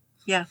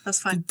 Yeah, that's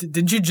fine.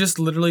 Didn't you just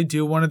literally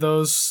do one of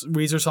those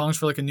Weezer songs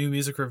for like a new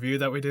music review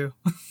that we do?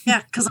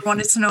 Yeah, because I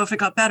wanted to know if it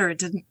got better. It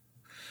didn't.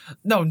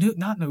 No,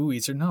 not new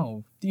Weezer,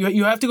 no.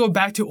 You have to go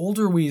back to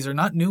older Weezer,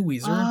 not new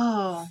Weezer.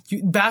 Oh.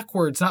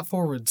 Backwards, not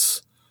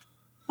forwards.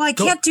 Well, I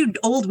can't do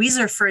old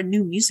Weezer for a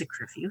new music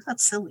review.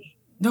 That's silly.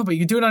 No, but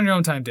you do it on your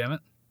own time, damn it.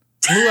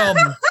 Blue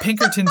album,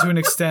 Pinkerton to an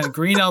extent,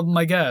 Green album,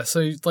 I guess. So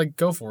you, like,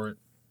 go for it.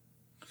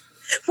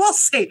 We'll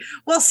see.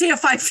 We'll see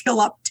if I feel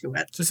up to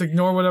it. Just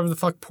ignore whatever the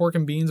fuck Pork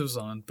and Beans was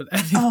on. But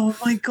anyway. Oh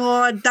my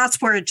god,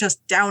 that's where it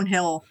just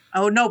downhill.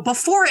 Oh no,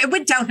 it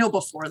went downhill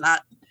before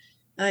that.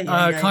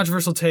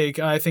 Controversial take.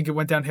 I think it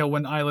went downhill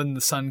when Island in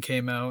the Sun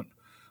came out.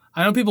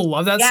 I know people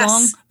love that Yes.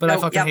 song, but I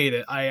No, fucking yep. hate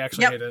it. I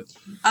actually Yep. hate it.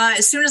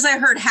 As soon as I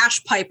heard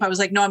Hash Pipe, I was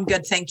like, no, I'm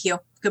good. Thank you.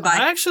 Goodbye.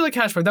 I actually like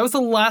Hash Pipe. That was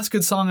the last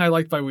good song I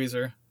liked by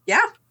Weezer.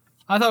 Yeah.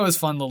 I thought it was a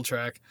fun little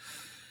track.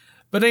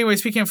 But anyway,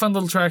 speaking of fun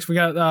little tracks, we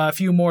got a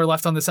few more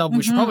left on this album.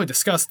 We should probably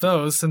discuss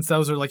those since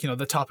those are like,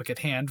 the topic at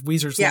hand.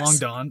 Weezer's Yes.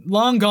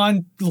 Long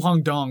Gone,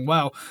 Long Dong.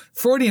 Wow.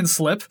 Freudian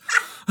slip.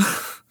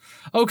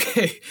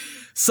 Okay.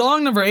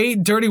 Song number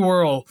 8, Dirty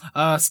Whirl.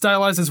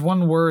 Stylized as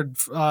one word,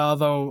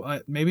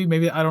 though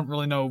maybe I don't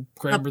really know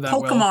grammar A that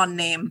Pokemon well.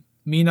 name.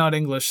 Me not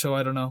English, so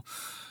I don't know.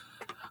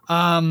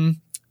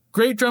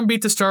 Great drum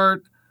beat to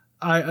start.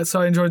 So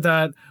I enjoyed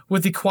that.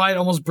 With the quiet,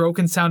 almost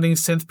broken sounding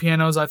synth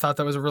pianos, I thought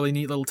that was a really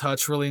neat little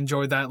touch. Really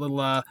enjoyed that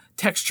little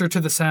texture to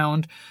the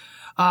sound.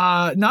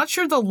 Not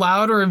sure the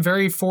louder and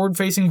very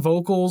forward-facing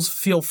vocals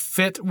feel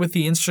fit with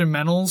the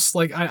instrumentals.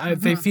 Like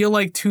they feel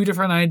like two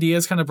different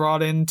ideas kind of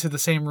brought into the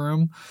same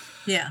room.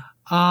 Yeah.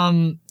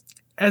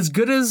 As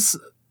good as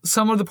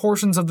some of the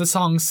portions of the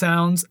song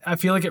sounds, I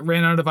feel like it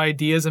ran out of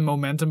ideas and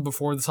momentum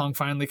before the song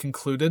finally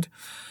concluded.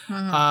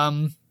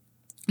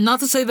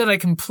 Not to say that I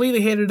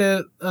completely hated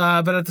it,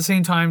 but at the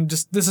same time,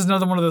 just this is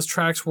another one of those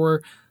tracks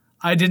where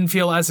I didn't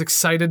feel as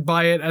excited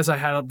by it as I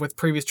had with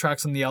previous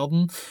tracks on the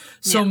album.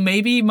 So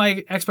maybe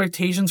my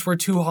expectations were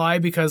too high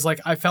because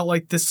I felt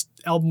like this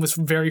album was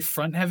very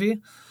front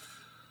heavy.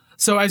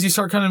 So as you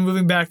start kind of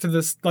moving back to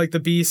this, the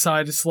B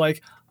side, it's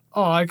like,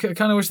 oh, I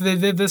kind of wish they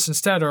did this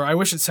instead, or I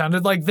wish it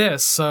sounded like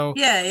this. So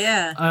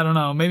Yeah. I don't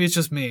know. Maybe it's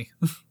just me.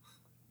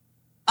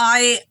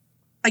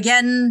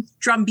 Again,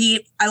 drum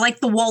beat. I like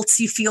the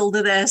waltzy feel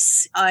to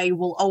this. I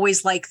will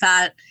always like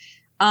that.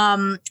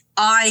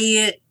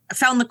 I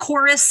found the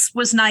chorus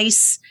was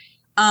nice.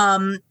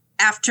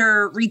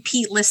 After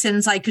repeat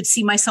listens, I could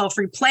see myself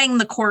replaying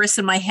the chorus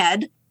in my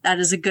head. That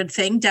is a good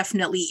thing.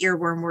 Definitely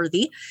earworm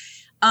worthy.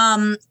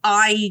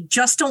 I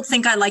just don't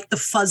think I like the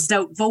fuzzed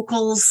out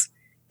vocals.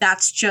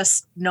 That's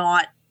just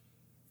not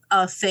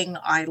a thing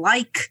I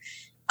like.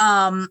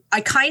 So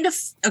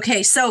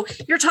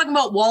you're talking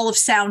about wall of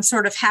sound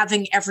sort of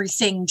having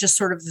everything just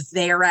sort of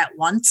there at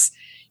once.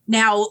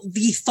 Now,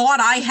 the thought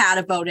I had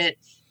about it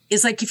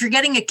is if you're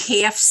getting a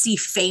KFC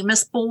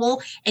famous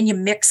bowl and you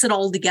mix it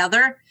all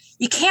together,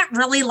 you can't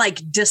really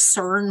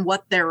discern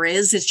what there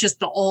is. It's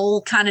just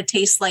all kind of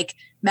tastes like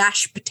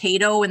mashed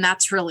potato and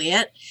that's really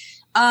it.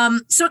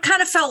 So it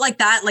kind of felt like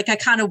that. I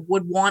kind of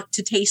would want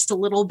to taste a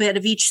little bit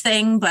of each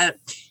thing, but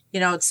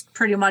it's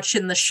pretty much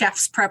in the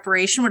chef's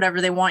preparation, whatever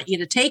they want you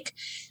to take.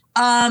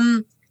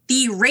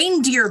 The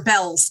reindeer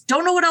bells,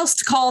 don't know what else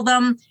to call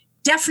them.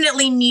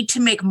 Definitely need to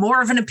make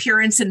more of an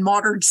appearance in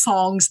modern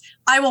songs.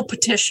 I will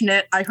petition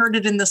it. I heard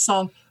it in the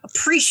song.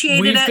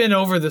 Appreciated it. We've been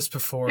over this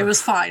before. It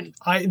was fine.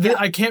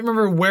 I can't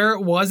remember where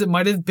it was. It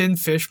might have been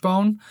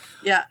Fishbone.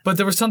 Yeah. But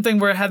there was something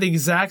where it had the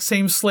exact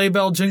same sleigh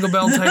bell, jingle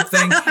bell type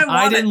thing.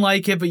 I didn't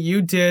like it, but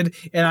you did.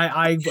 And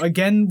I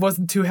again,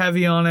 wasn't too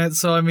heavy on it.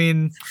 So, I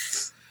mean,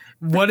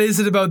 what is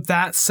it about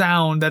that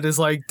sound that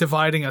is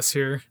dividing us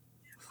here?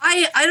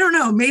 I don't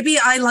know. Maybe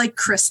I like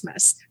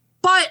Christmas.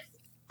 But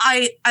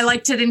I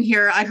liked it in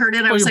here. I heard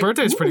it. I was your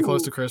birthday's pretty ooh,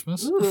 close to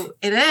Christmas. Ooh,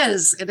 it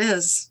is. It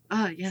is.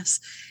 Yes.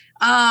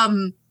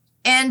 I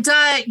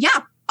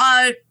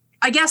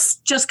guess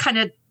just kind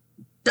of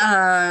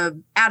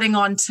adding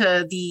on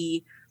to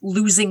the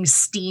losing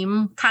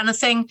steam kind of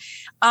thing.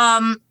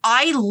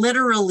 I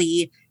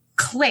literally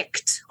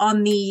clicked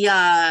on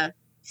the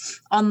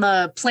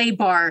play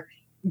bar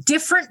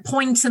different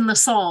points in the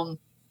song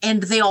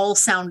and they all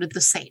sounded the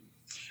same.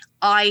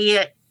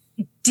 I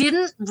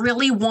didn't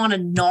really want to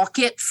knock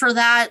it for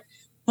that,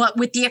 but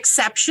with the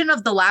exception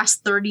of the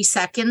last 30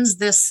 seconds,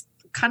 this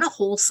kind of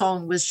whole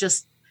song was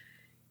just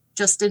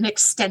an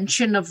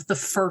extension of the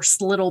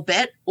first little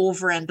bit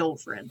over and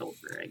over and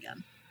over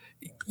again.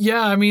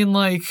 Yeah, I mean,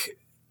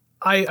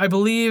 I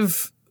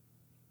believe,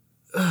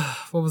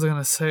 what was I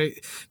going to say?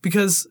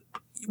 Because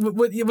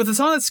with the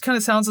song that kind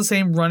of sounds the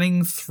same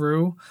running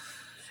through,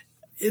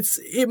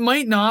 it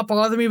might not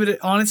bother me, but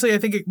honestly, I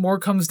think it more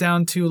comes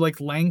down to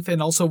length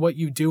and also what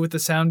you do with the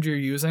sound you're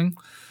using.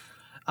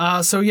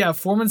 4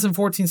 minutes and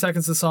 14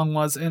 seconds the song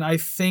was, and I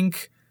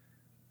think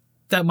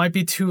that might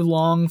be too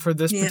long for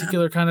this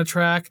particular kind of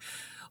track.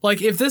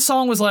 If this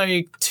song was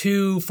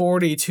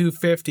 240,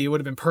 250, it would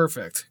have been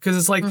perfect. Because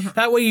it's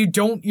that way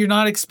you're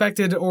not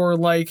expected or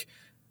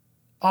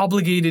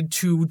obligated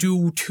to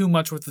do too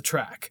much with the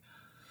track.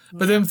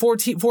 But then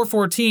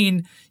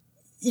 414,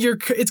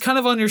 it's kind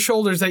of on your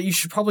shoulders that you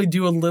should probably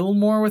do a little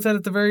more with it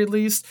at the very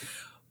least.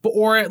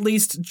 Or at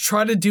least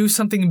try to do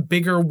something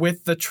bigger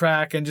with the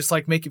track and just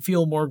make it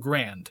feel more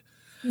grand.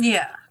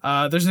 Yeah.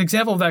 There's an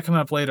example of that coming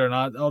up later, and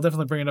I'll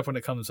definitely bring it up when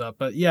it comes up.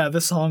 But yeah,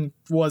 this song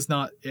was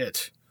not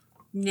it.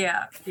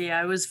 Yeah,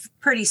 it was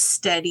pretty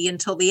steady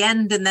until the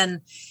end, and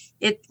then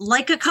it,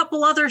 like a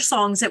couple other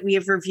songs that we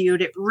have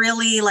reviewed, it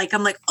really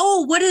I'm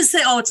oh, what is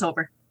it? Oh, it's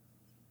over.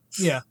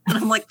 Yeah, and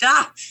I'm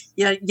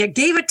you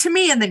gave it to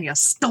me, and then you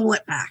stole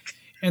it back.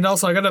 And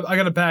also, I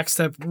gotta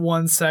backstep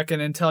 1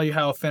 second and tell you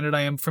how offended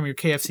I am from your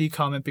KFC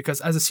comment because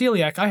as a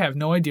celiac, I have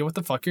no idea what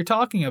the fuck you're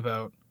talking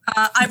about.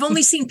 I've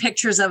only seen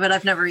pictures of it.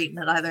 I've never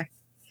eaten it either.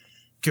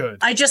 Good.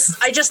 I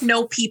just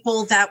know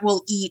people that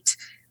will eat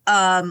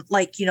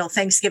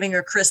Thanksgiving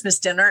or Christmas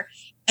dinner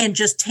and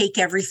just take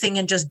everything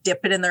and just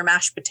dip it in their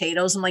mashed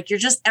potatoes. I'm like,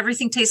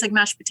 everything tastes like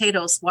mashed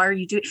potatoes. Why are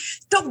you doing?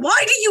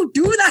 Why do you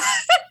do that?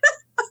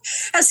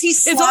 As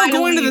he's it's all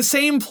going to the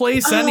same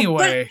place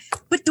anyway.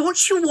 But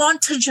don't you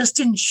want to just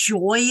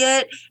enjoy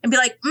it and be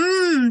like,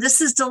 this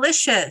is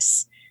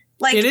delicious?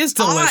 Like, it is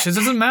delicious. It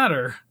doesn't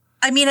matter.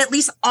 I mean, at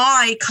least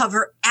I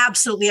cover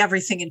absolutely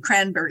everything in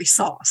cranberry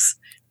sauce.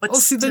 But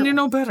see, then you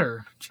know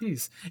better.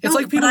 Jeez. It's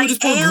like people who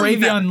just put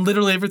gravy on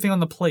literally everything on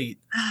the plate.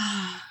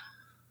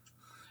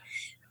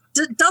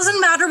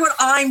 Doesn't matter what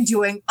I'm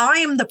doing. I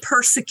am the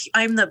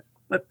persecutor.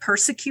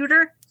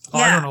 Oh,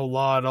 yeah. I don't know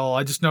law at all.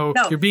 I just know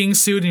you're being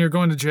sued and you're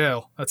going to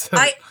jail. That's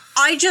it.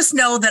 I just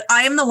know that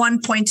I am the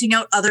one pointing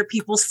out other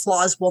people's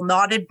flaws while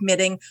not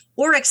admitting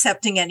or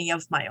accepting any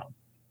of my own.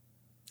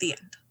 The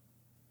end.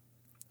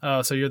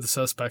 Oh, so you're the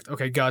suspect.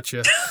 Okay,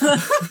 gotcha.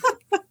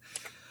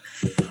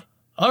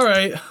 All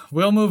right,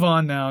 we'll move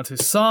on now to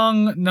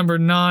song number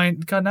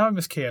 9. God, now I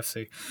miss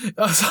KFC.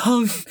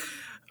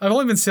 I've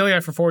only been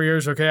celiac for 4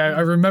 years, okay? I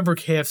remember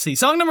KFC.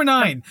 Song number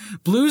 9,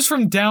 Blues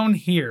from Down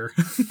Here.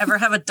 Ever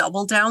have a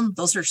double down?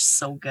 Those are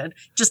so good.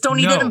 Just don't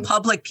eat it in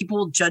public. People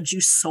will judge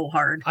you so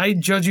hard. I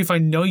judge you if I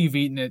know you've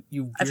eaten it.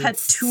 I've had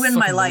 2 in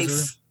my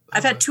life.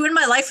 I've had 2 in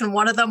my life, and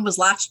one of them was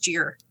last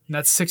year. And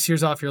that's 6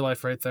 years off your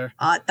life right there.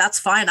 That's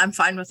fine. I'm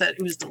fine with it.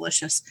 It was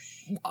delicious.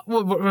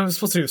 What am I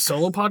supposed to do? A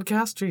solo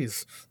podcast?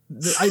 Jeez.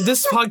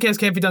 This podcast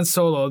can't be done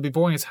solo. It'd be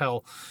boring as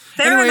hell.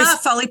 Fair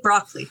enough. I'll eat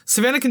broccoli.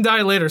 Savannah can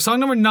die later. Song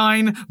number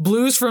 9,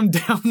 Blues from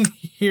Down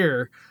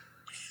Here.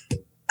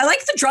 I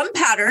like the drum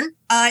pattern.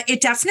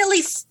 It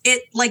definitely,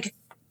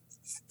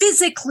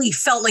 physically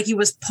felt like he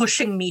was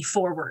pushing me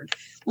forward.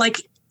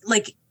 Like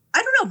I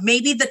don't know.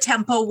 Maybe the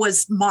tempo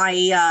was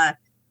my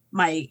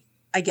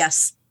I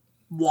guess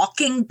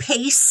walking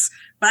pace,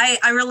 but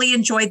I really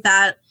enjoyed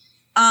that.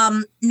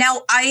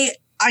 Now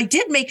I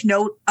did make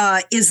note,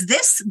 is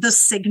this the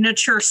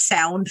signature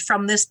sound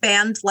from this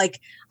band? Like,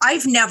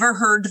 I've never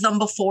heard them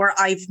before.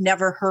 I've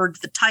never heard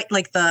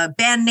the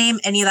band name,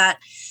 any of that.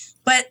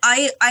 But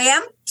I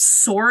am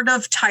sort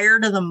of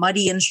tired of the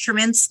muddy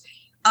instruments.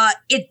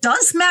 It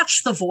does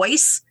match the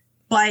voice,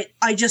 but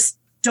I just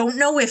don't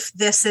know if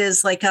this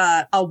is like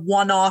a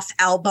one-off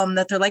album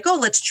that they're like, oh,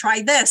 let's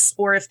try this,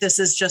 or if this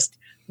is just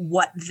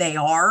what they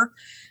are.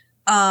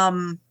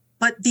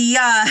 But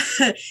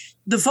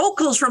the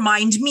vocals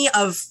remind me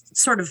of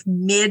sort of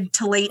mid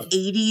to late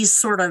 80s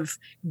sort of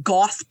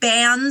goth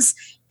bands.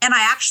 And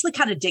I actually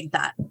kind of dig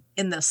that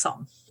in this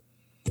song.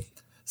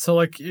 So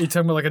like you're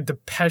talking about like a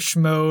Depeche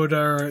Mode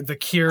or The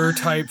Cure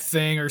type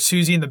thing, or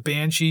Susie and the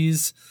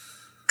Banshees?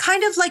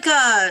 Kind of like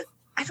I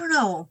don't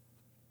know.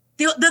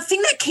 The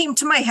thing that came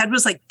to my head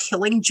was like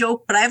Killing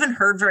Joke, but I haven't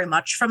heard very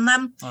much from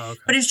them. Oh, okay.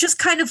 But it's just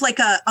kind of like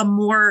a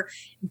more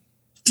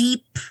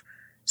deep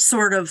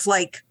sort of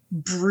like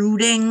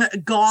brooding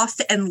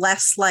goth, and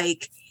less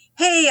like,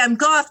 hey, I'm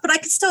goth, but I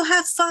can still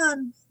have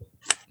fun.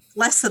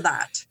 Less of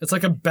that. It's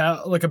like a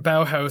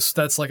Bauhaus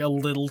that's like a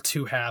little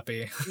too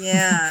happy.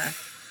 Yeah.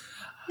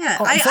 Yeah.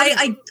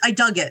 I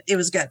dug it. It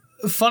was good.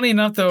 Funny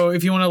enough though,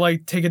 if you want to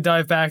like take a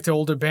dive back to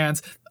older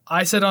bands,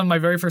 I said on my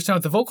very first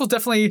note, the vocals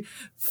definitely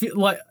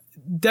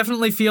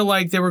feel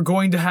like they were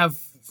going to have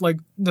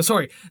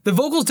the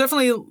vocals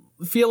definitely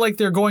feel like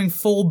they're going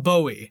full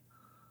Bowie.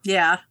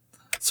 Yeah.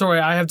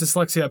 Sorry, I have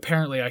dyslexia.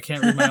 Apparently, I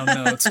can't read my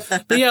own notes.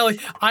 But yeah, like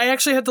I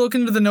actually had to look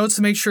into the notes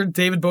to make sure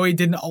David Bowie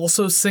didn't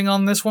also sing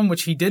on this one,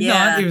 which he did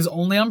not. He was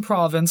only on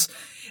Province.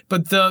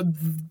 But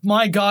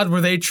my God, were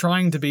they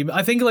trying to be?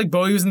 I think like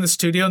Bowie was in the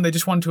studio and they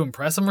just wanted to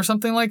impress him or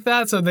something like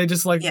that. So they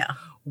just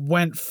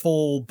went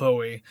full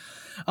Bowie.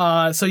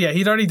 So yeah,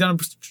 he'd already done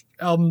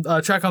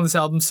a track on this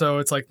album. So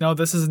it's like, no,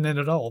 this isn't it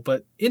at all.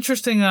 But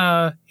interesting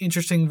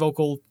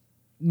vocal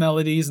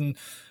melodies and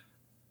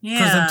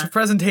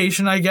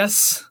presentation, I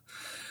guess.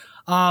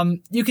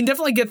 You can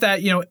definitely get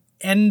that,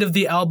 end of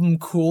the album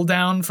cool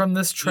down from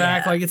this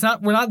track. Yeah. Like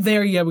we're not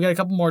there yet. We got a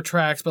couple more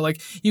tracks, but like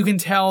you can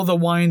tell the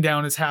wind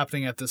down is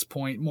happening at this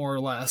point, more or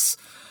less.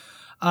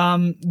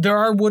 There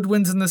are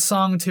woodwinds in this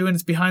song too, and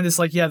it's behind this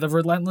the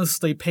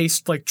relentlessly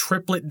paced like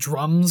triplet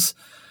drums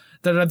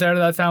that are there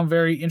that I found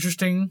very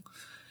interesting.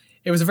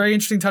 It was a very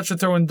interesting touch to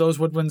throw in those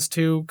woodwinds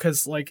too,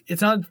 because like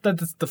it's not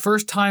that it's the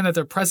first time that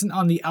they're present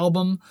on the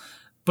album,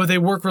 but they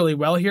work really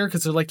well here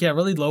because they're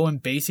really low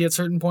and bassy at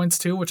certain points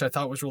too, which I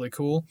thought was really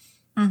cool.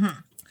 Mm-hmm.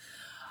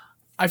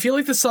 I feel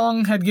like the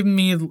song had given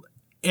me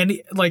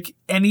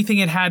anything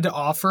it had to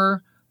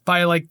offer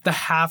by like the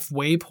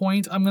halfway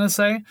point, I'm going to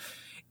say.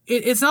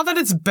 It's not that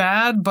it's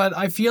bad, but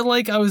I feel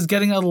like I was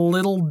getting a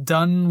little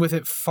done with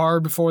it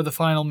far before the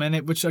final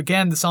minute, which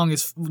again, the song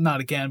is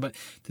not again, but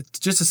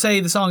just to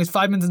say the song is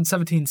 5 minutes and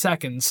 17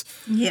 seconds.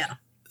 Yeah.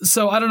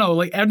 So I don't know,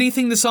 like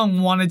anything the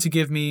song wanted to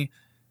give me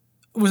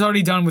was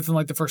already done within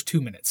like the first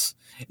 2 minutes.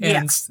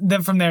 And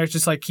then from there, it's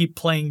just like keep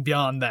playing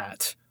beyond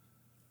that.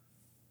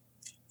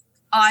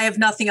 I have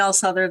nothing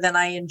else other than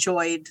I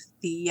enjoyed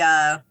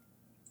the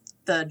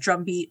the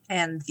drum beat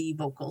and the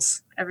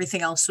vocals.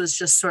 Everything else was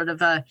just sort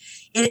of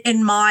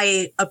in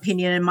my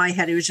opinion, in my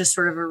head, it was just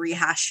sort of a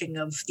rehashing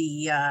of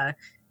the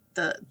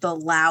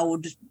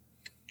loud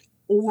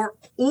or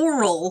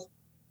oral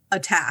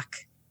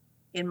attack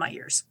in my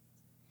ears.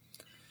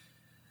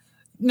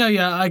 No,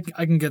 yeah, I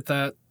can get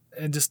that.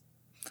 And just,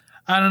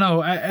 I don't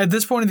know. At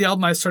this point in the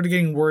album, I started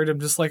getting worried. I'm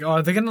just like, oh,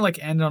 are they going to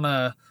like end on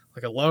a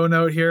low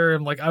note here?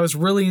 And like, I was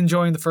really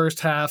enjoying the first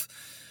half.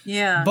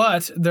 Yeah.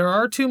 But there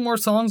are 2 more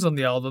songs on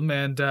the album,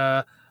 and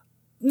I'm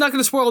not going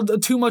to spoil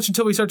too much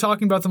until we start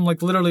talking about them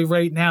like literally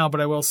right now, but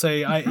I will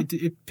say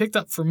it picked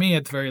up for me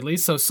at the very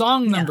least. So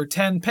song number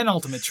 10,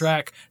 penultimate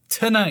track,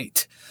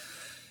 Tonight.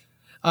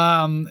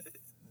 The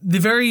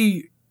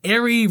very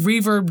airy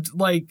reverb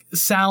like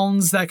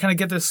sounds that kind of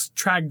get this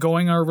track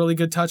going are a really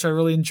good touch. I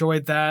really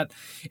enjoyed that.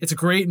 It's a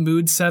great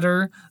mood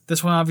setter.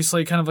 This one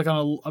obviously kind of like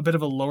on a bit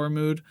of a lower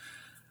mood.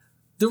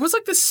 There was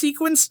like this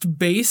sequenced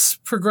bass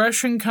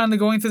progression kind of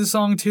going through the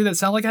song too that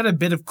sounded like it had a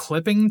bit of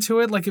clipping to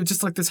it. Like it was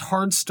just like this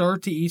hard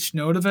start to each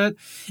note of it.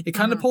 It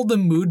kind of pulled the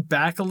mood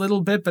back a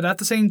little bit, but at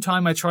the same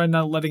time, I tried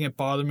not letting it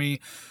bother me.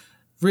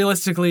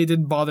 Realistically, it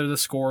didn't bother the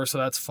score, so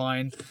that's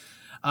fine.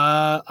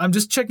 I'm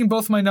just checking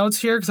both my notes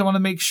here because I want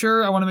to make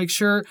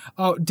sure.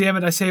 Oh, damn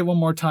it. I say it one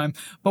more time,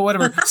 but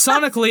whatever.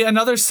 Sonically,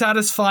 another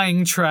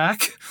satisfying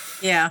track.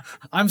 Yeah.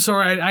 I'm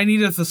sorry. I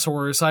need a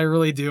thesaurus. I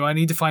really do. I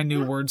need to find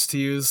new words to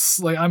use.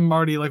 Like I'm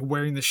already like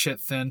wearing the shit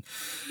thin.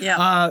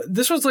 Yeah.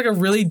 This was like a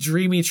really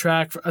dreamy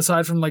track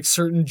aside from like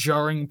certain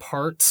jarring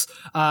parts.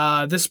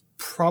 This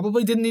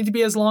probably didn't need to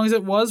be as long as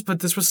it was, but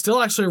this was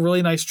still actually a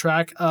really nice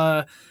track.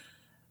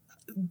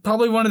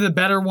 Probably one of the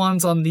better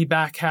ones on the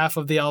back half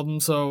of the album,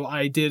 so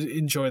I did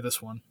enjoy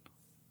this one.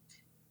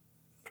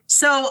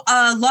 So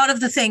a lot of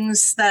the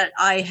things that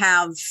I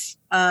have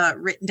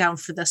written down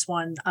for this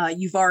one,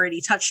 you've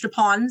already touched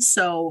upon,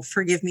 so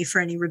forgive me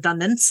for any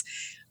redundance.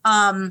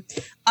 I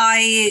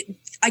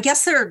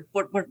guess there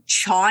were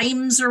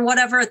chimes or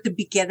whatever at the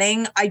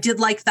beginning. I did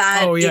like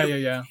that. Oh,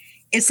 yeah.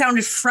 It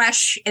sounded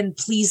fresh and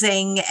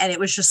pleasing, and it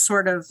was just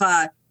sort of,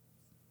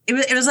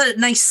 it was a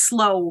nice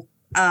slow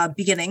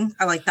beginning.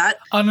 I like that.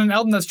 On an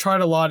album that's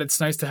tried a lot, it's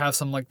nice to have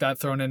something like that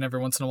thrown in every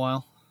once in a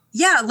while.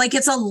 Yeah, like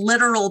it's a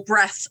literal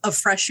breath of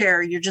fresh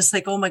air. You're just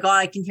like, oh my God,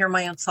 I can hear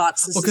my own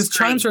thoughts. Well, because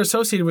chimes are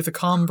associated with a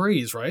calm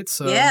breeze, right?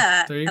 So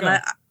yeah, there you go.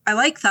 I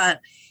like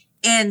that.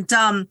 And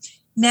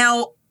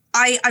now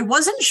I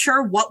wasn't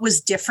sure what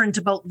was different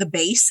about the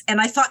bass,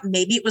 and I thought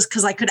maybe it was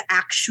because I could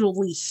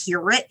actually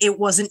hear it. It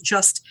wasn't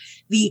just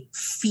the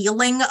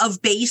feeling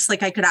of bass,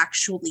 like I could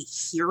actually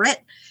hear it.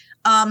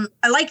 I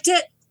liked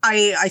it.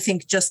 I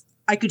think just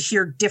I could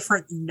hear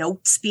different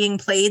notes being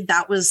played.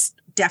 That was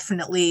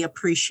definitely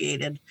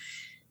appreciated.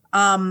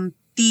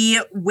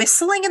 The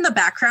whistling in the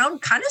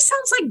background kind of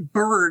sounds like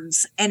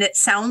birds, and it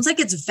sounds like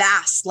it's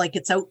vast, like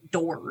it's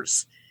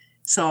outdoors.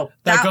 So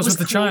that goes with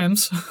the cool.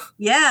 chimes.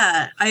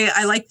 Yeah,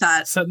 I like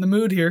that. Setting the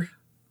mood here.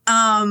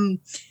 Now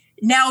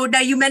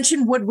you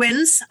mentioned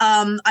woodwinds.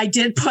 I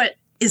did put,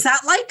 is that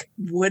like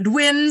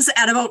woodwinds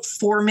at about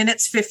 4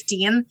 minutes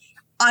 15?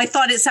 I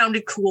thought it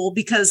sounded cool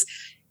because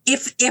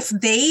if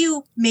they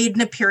made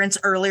an appearance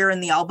earlier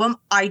in the album,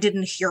 I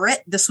didn't hear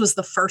it. This was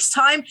the first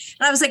time.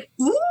 And I was like,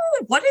 ooh,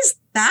 what is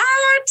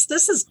that?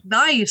 This is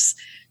nice.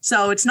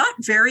 So it's not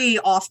very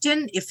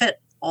often, if at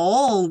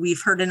all,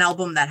 we've heard an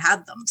album that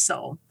had them.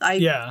 So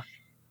I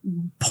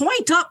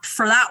point up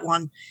for that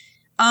one.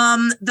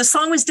 The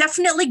song was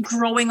definitely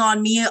growing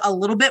on me a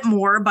little bit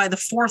more by the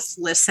 4th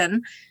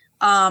listen.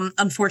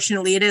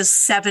 Unfortunately, it is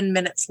 7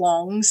 minutes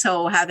long,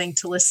 so having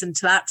to listen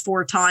to that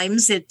 4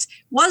 times, it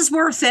was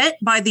worth it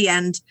by the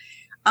end.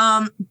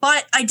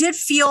 But I did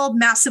feel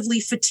massively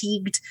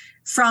fatigued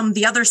from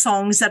the other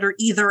songs that are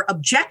either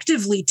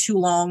objectively too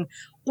long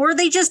or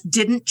they just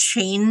didn't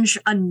change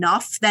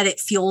enough that it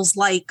feels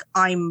like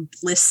I'm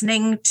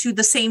listening to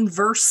the same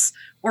verse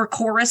or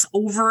chorus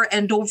over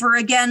and over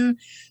again.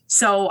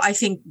 So I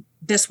think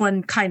this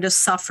one kind of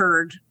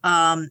suffered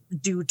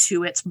due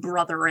to its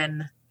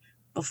brethren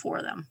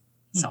before them.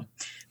 So,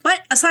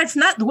 but aside from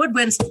that, the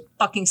woodwind's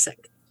fucking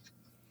sick.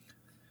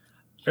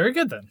 Very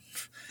good then.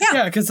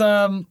 Yeah, because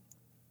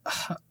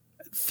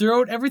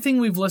throughout everything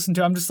we've listened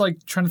to, I'm just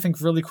like trying to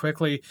think really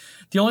quickly.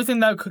 The only thing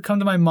that could come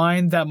to my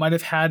mind that might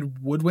have had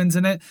woodwinds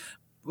in it,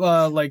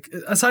 like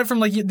aside from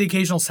like the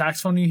occasional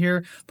saxophone you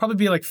hear, probably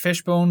be like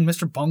Fishbone,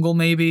 Mr. Bungle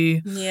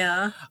maybe.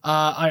 Yeah.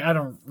 I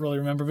don't really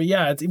remember, but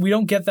yeah, we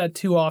don't get that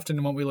too often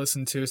in what we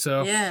listen to.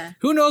 So yeah,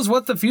 who knows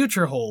what the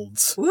future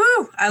holds? Woo!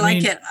 I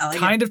like it.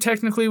 Kind of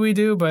technically we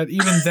do, but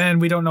even then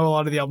we don't know a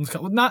lot of the albums.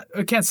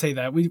 I can't say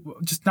that. We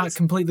just not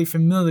completely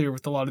familiar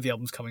with a lot of the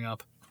albums coming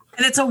up.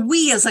 And it's a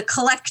we as a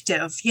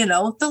collective,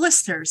 the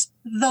listeners,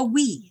 the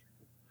we.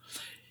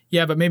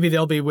 Yeah, but maybe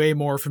they'll be way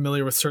more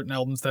familiar with certain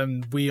albums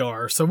than we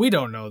are, so we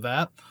don't know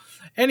that.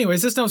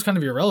 Anyways, this note's kind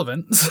of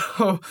irrelevant,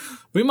 so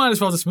we might as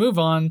well just move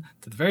on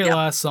to the very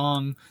last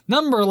song.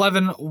 Number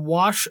 11,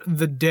 Wash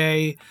the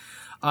Day.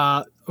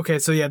 Okay,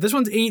 so yeah, this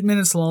one's 8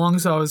 minutes long,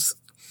 so I was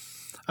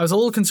a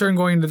little concerned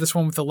going into this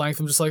one with the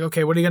length. I'm just like,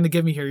 okay, what are you going to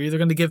give me here? You're either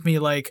going to give me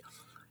like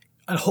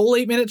a whole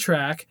 8-minute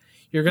track.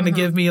 You're going to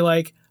give me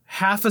like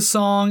half a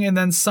song and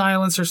then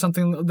silence or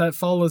something that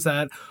follows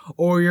that,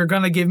 or you're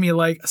going to give me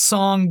like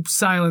song,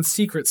 silence,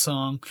 secret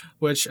song,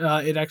 which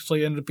it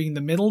actually ended up being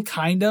the middle,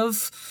 kind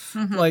of.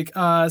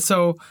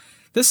 So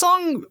this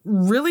song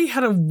really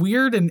had a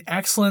weird and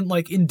excellent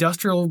like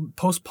industrial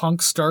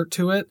post-punk start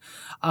to it.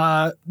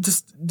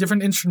 Just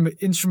different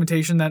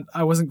instrumentation that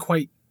I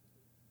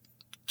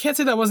can't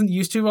say that I wasn't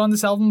used to on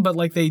this album, but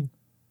like they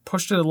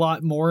pushed it a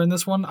lot more in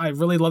this one. I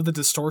really loved the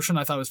distortion.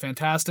 I thought it was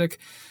fantastic.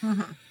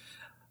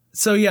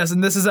 So yes,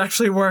 and this is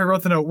actually where I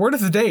wrote the note. Word of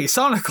the day,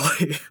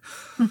 sonically.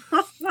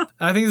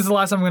 I think this is the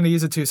last time I'm going to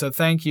use it too, so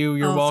thank you.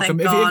 You're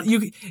welcome. If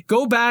you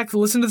go back,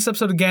 listen to this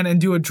episode again,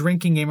 and do a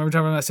drinking game every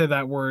time I say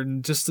that word,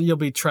 and just you'll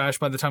be trashed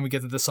by the time we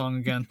get to this song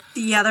again.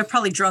 Yeah, they're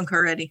probably drunk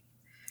already.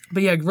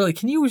 But yeah, really,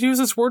 can you use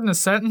this word in a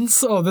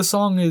sentence? Oh, this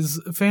song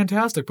is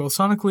fantastic, both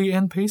sonically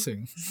and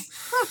pacing.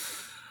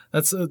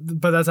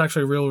 But that's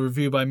actually a real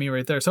review by me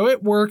right there. So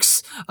it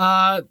works.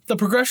 The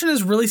progression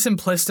is really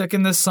simplistic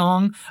in this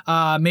song.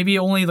 Maybe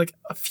only like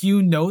a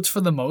few notes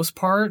for the most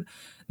part.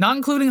 Not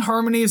including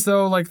harmonies,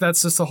 though, like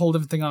that's just a whole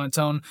different thing on its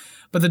own.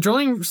 But the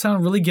drilling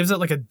sound really gives it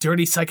like a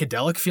dirty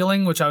psychedelic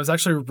feeling, which I was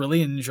actually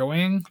really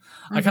enjoying.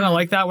 I kind of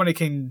like that when it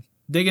can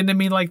dig into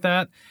me like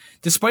that.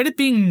 Despite it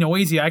being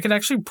noisy, I could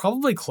actually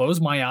probably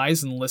close my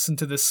eyes and listen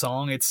to this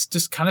song. It's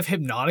just kind of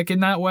hypnotic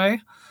in that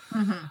way.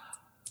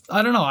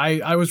 I don't know.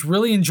 I was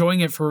really enjoying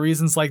it for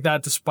reasons like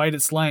that, despite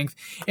its length.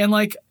 And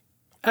like,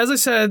 as I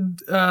said,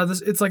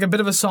 it's like a bit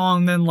of a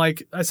song. Then,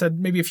 like I said,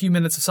 maybe a few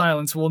minutes of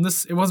silence. Well,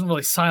 it wasn't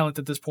really silent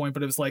at this point,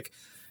 but it was like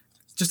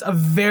just a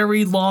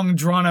very long,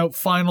 drawn out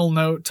final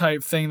note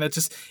type thing that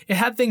just, it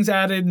had things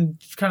added and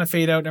kind of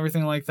fade out and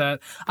everything like that.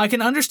 I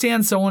can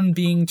understand someone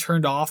being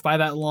turned off by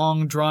that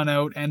long, drawn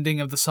out ending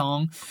of the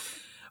song,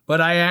 but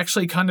I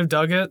actually kind of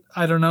dug it.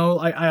 I don't know.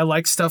 I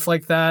like stuff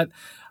like that.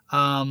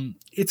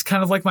 It's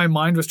kind of like my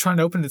mind was trying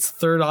to open its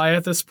third eye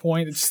at this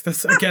point. It's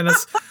just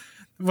that's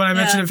when I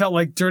mentioned it felt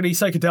like dirty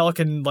psychedelic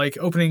and like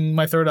opening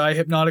my third eye,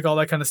 hypnotic, all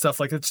that kind of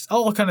stuff. Like it's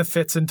all kind of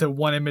fits into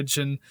one image.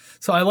 And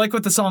so I like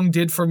what the song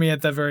did for me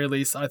at the very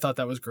least. I thought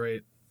that was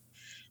great.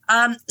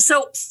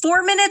 So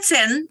 4 minutes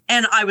in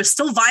and I was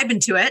still vibing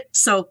to it.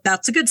 So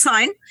that's a good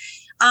sign.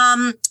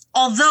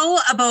 Although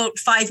about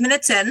 5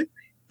 minutes in,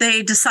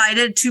 they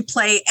decided to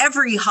play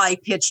every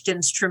high-pitched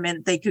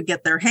instrument they could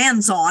get their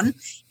hands on,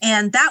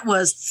 and that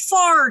was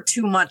far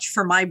too much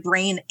for my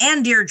brain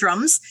and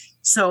eardrums,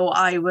 so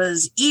I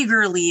was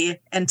eagerly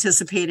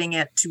anticipating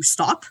it to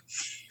stop.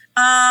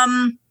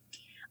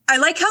 I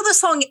like how the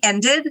song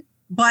ended,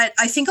 but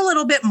I think a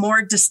little bit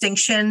more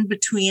distinction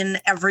between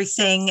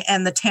everything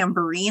and the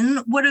tambourine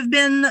would have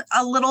been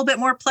a little bit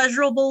more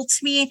pleasurable to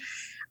me.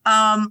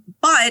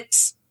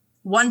 But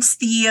once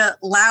the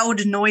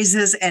loud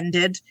noises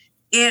ended,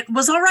 it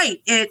was all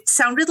right. It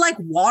sounded like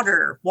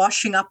water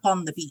washing up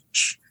on the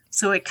beach.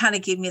 So it kind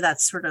of gave me that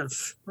sort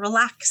of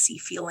relaxy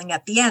feeling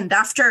at the end.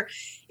 After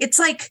it's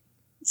like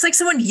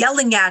someone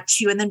yelling at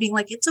you and then being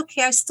like, "It's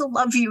okay, I still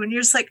love you." And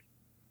you're just like,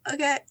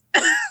 okay.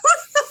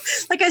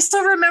 Like I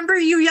still remember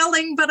you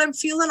yelling, but I'm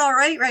feeling all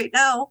right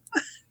now.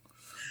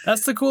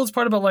 That's the coolest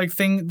part about like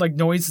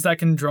noises that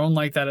can drone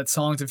like that at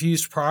songs if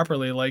used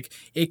properly. Like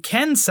it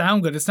can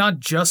sound good. It's not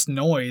just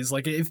noise.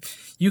 Like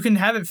if you can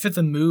have it fit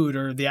the mood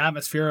or the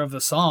atmosphere of the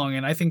song,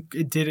 and I think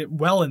it did it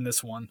well in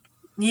this one.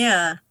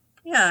 Yeah.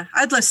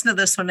 I'd listen to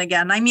this one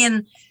again. I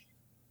mean,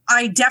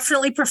 I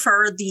definitely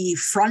prefer the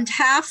front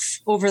half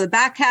over the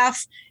back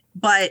half,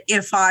 but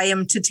if I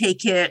am to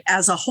take it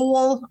as a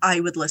whole, I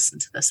would listen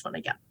to this one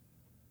again.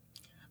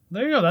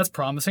 There you go. That's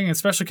promising,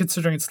 especially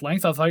considering its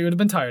length. I thought you would have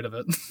been tired of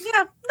it.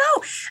 Yeah,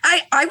 no,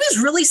 I was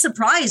really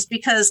surprised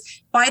because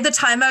by the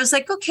time I was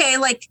like, okay,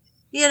 like,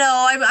 you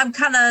know, I'm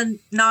kind of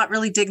not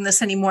really digging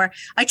this anymore.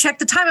 I checked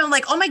the time. I'm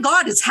like, oh my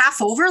God, it's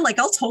half over. Like,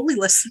 I'll totally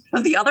listen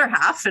to the other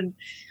half. And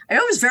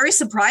it was very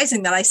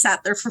surprising that I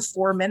sat there for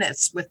 4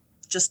 minutes with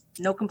just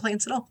no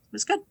complaints at all. It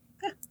was good.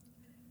 Yeah.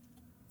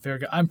 Very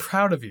good. I'm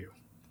proud of you.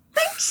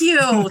 Thank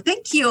you.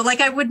 Thank you. Like,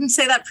 I wouldn't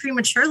say that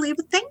prematurely,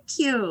 but thank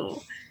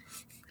you.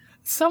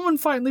 Someone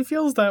finally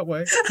feels that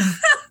way.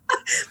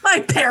 My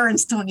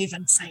parents don't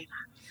even say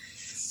that.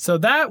 So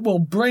that will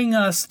bring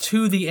us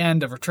to the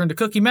end of Return to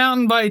Cookie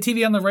Mountain by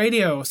TV on the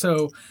Radio.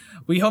 So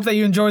we hope that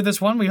you enjoyed this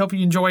one. We hope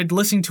you enjoyed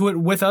listening to it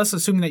with us,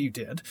 assuming that you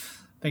did.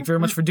 Thank you very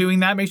much for doing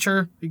that. Make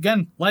sure,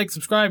 again, like,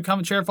 subscribe,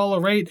 comment, share, follow,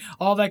 rate,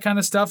 all that kind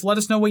of stuff. Let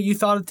us know what you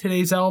thought of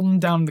today's album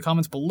down in the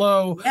comments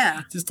below.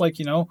 Yeah. Just like,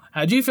 you know,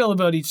 how'd you feel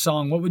about each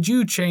song? What would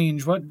you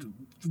change? What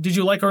did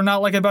you like or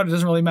not like about it? It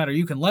doesn't really matter.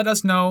 You can let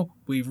us know.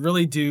 We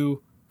really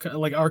do,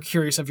 like, are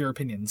curious of your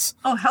opinions.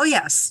 Oh, hell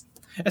yes.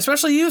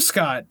 Especially you,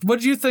 Scott.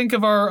 What did you think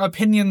of our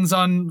opinions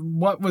on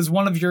what was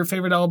one of your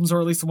favorite albums, or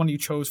at least the one you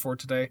chose for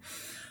today?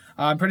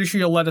 I'm pretty sure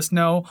you'll let us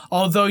know.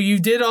 Although you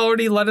did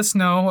already let us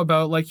know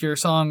about like your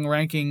song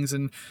rankings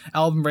and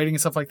album rating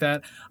and stuff like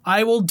that.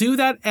 I will do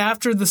that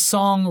after the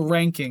song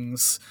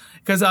rankings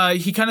because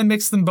he kind of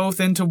mixed them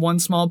both into one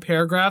small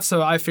paragraph.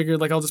 So I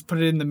figured like I'll just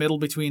put it in the middle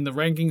between the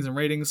rankings and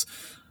ratings.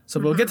 So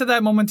we'll get to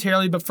that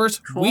momentarily, but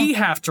first we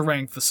have to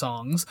rank the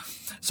songs.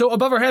 So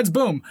above our heads,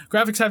 boom,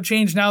 graphics have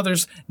changed now.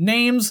 There's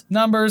names,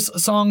 numbers,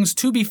 songs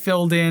to be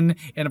filled in,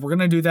 and we're going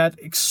to do that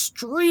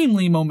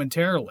extremely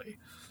momentarily.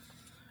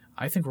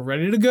 I think we're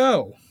ready to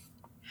go.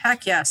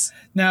 Heck yes.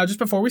 Now, just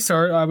before we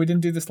start, we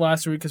didn't do this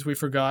last week because we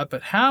forgot,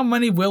 but how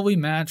many will we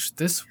match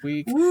this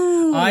week?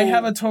 Ooh. I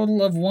have a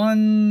total of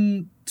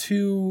 1,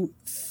 2,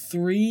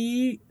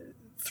 3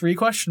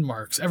 question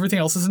marks. Everything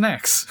else is an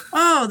X.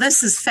 Oh,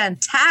 this is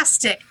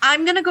fantastic.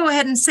 I'm going to go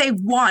ahead and say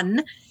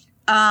 1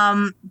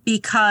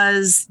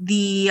 because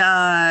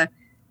the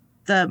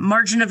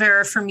margin of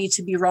error for me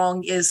to be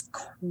wrong is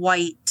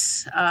quite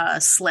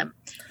slim.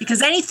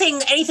 Because anything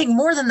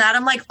more than that,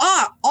 I'm like,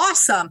 oh,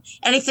 awesome.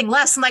 Anything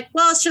less, I'm like,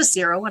 well, it's just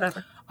 0,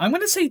 whatever. I'm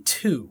going to say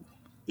 2.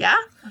 Yeah?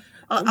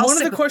 One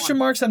of the question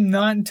marks I'm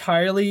not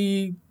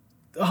entirely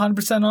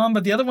 100% on,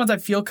 but the other ones I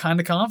feel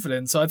kind of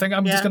confident. So I think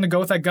I'm just going to go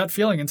with that gut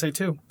feeling and say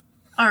 2.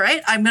 All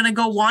right, I'm going to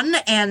go 1.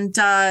 And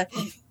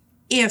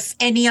if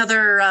any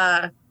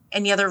other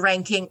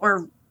ranking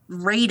or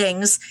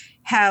ratings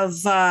have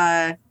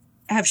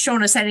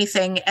shown us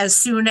anything, as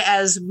soon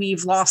as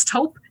we've lost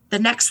hope, the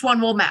next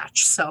one will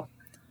match. So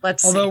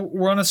let's see.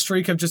 We're on a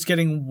streak of just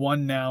getting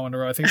 1 now in a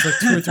row. I think it's like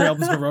 2 or 3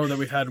 albums in a row that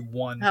we've had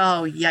 1.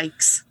 Oh,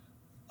 yikes.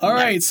 All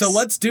right, so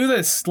let's do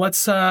this.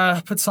 Let's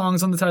put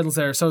songs on the titles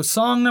there. So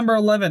song number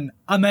 11,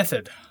 A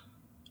Method.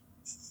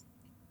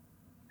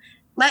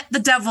 Let the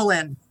Devil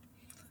In.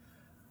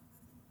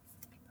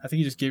 I think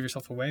you just gave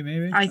yourself away,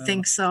 maybe? I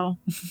think so.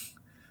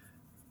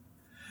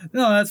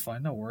 No, that's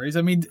fine. No worries.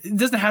 I mean, it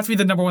doesn't have to be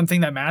the number one thing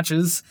that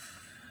matches.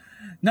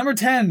 Number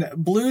 10,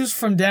 Blues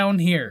from Down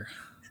Here.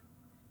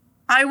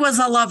 I was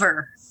a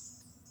lover.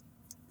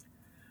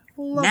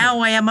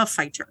 Now I am a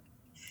fighter.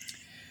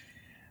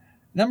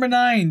 Number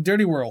 9,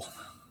 Dirty Whirl.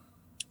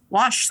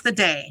 Wash the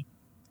Day.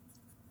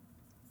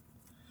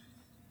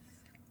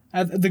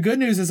 The good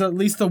news is at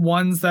least the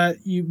ones that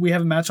we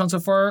haven't matched on so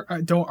far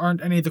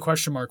aren't any of the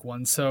question mark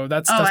ones. So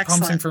that's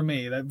promising for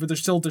me. But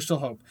there's still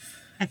hope.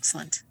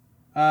 Excellent.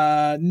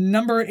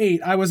 Number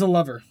 8, I Was a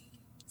Lover.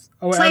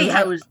 Oh,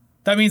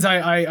 that means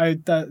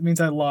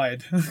I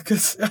lied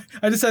because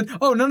I just said,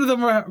 oh, none of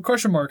them are a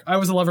question mark. I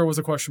Was a Lover was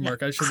a question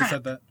mark. I should have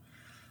said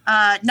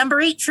that. Number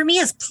 8 for me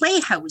is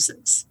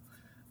Playhouses.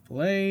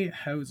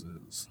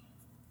 Playhouses.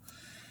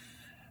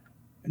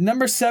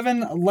 Number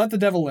 7, Let the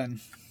Devil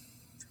In.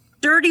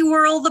 Dirty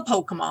Whirl, the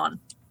Pokemon.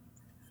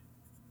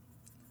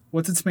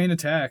 What's its main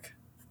attack?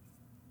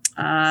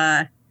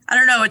 I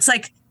don't know. It's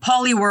like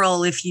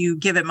Poliwhirl if you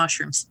give it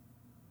mushrooms.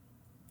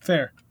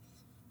 Fair.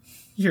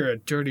 You're a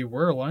dirty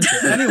whirl, aren't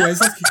you?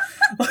 Anyways,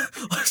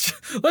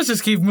 let's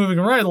just keep moving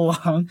right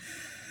along.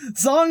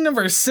 Song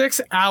number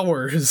 6,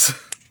 Hours.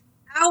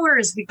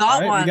 Hours, we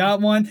got one. We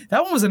got one.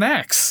 That one was an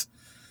X.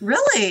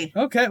 Really?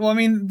 Okay. Well, I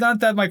mean, not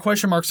that my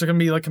question marks are going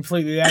to be like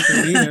completely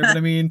accurate either, but I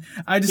mean,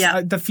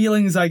 the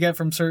feelings I get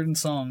from certain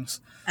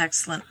songs.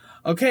 Excellent.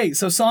 Okay,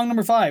 so song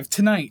number 5,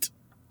 Tonight.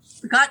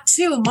 We got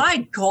 2.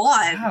 My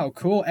God. Wow,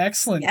 cool.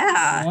 Excellent.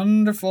 Yeah.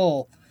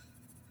 Wonderful.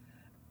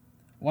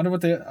 I wonder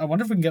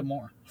if we can get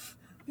more.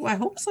 Well, I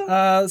hope so.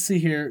 Let's see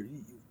here.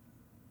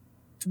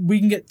 We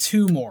can get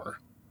 2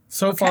 more.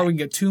 So far, we can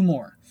get 2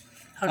 more.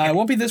 Okay. It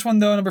won't be this one,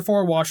 though. Number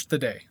 4, Wash the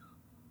Day.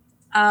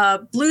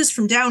 Blues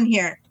from Down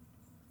Here.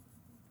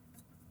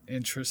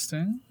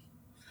 Interesting.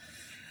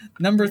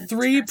 Number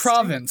 3,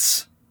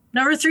 Province.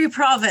 Number 3,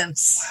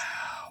 Province.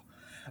 Wow.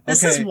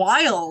 This is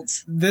wild.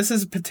 This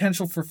is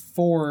potential for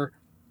 4.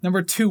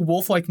 Number 2,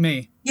 Wolf Like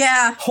Me.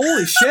 Yeah.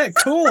 Holy shit,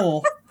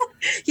 cool.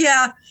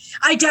 Yeah.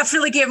 I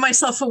definitely gave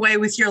myself away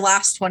with your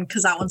last one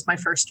because that one's my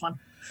first one.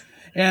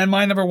 And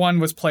my number 1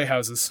 was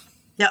Playhouses.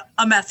 Yeah,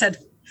 A Method.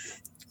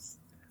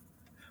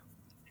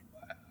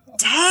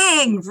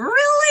 Dang,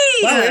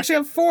 really? Wow, we actually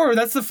have 4.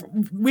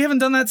 We haven't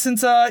done that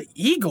since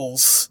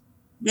Eagles.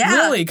 Yeah.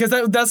 Really, because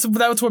that's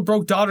what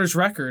broke Daughter's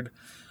record.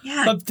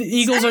 Yeah. But the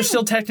Eagles are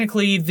still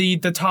technically the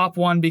top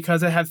one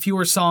because it had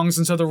fewer songs,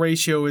 and so the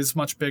ratio is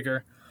much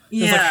bigger.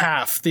 Yeah. It's like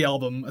half the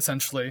album,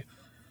 essentially.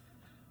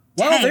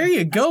 Well, dang, there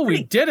you go.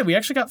 We did it. We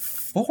actually got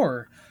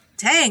 4.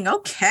 Dang,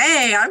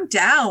 okay. I'm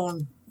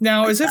down.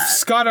 Now, as if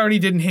Scott already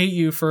didn't hate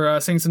you for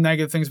saying some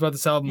negative things about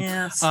this album,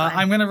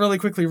 I'm going to really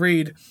quickly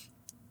read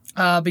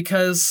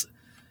because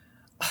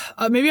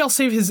maybe I'll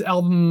save his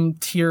album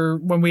tier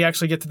when we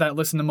actually get to that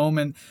list in a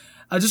moment.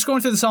 Just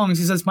going through the songs,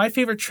 he says, my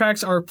favorite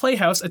tracks are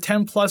Playhouse, a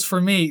 10 plus for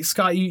me.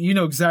 Scott, you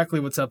know exactly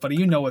what's up, buddy.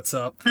 You know what's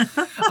up.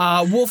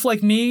 Wolf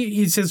Like Me,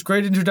 he says,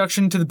 great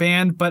introduction to the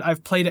band, but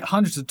I've played it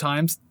hundreds of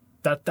times.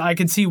 That I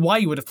can see why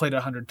you would have played it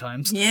 100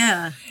 times.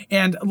 Yeah.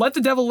 And Let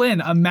the Devil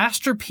In, a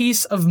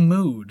masterpiece of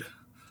mood.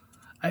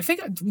 I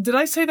think, did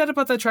I say that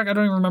about that track? I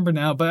don't even remember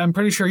now, but I'm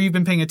pretty sure you've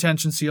been paying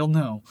attention, so you'll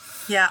know.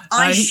 Yeah,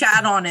 I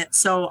shat on it,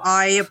 so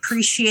I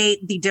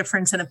appreciate the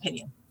difference in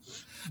opinion.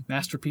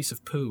 Masterpiece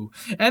of poo.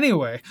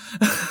 Anyway,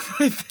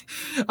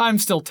 I'm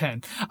still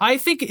 10.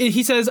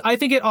 He says, I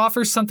think it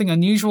offers something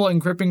unusual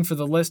and gripping for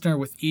the listener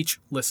with each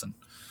listen.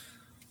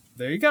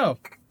 There you go.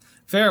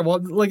 Fair. Well,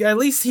 like at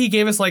least he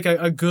gave us like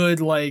a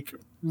good like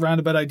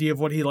roundabout idea of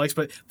what he likes.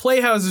 But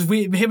Playhouses,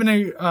 him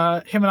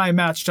and I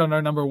matched on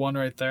our number one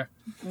right there.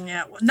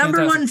 Yeah,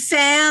 number one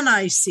fan.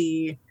 I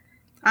see.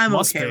 I'm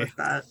okay with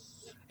that.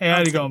 Hey,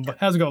 how's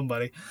it going,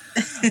 buddy?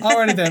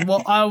 Alrighty then.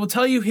 Well, I will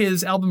tell you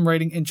his album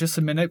rating in just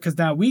a minute because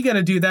now we got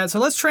to do that. So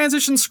let's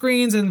transition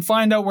screens and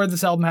find out where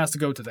this album has to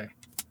go today.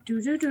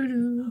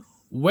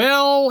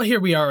 Well, here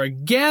we are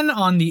again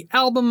on the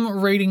album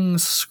rating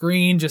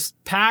screen, just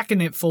packing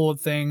it full of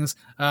things.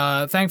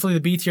 Thankfully, the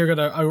B tier got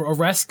a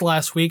rest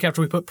last week after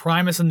we put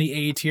Primus in the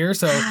A tier,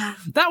 so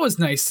that was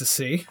nice to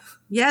see.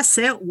 Yes,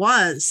 it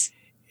was.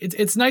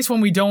 It's nice when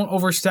we don't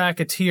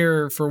overstack a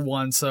tier for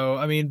one, so,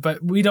 I mean,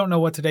 but we don't know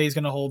what today's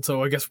going to hold,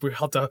 so I guess we'll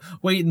have to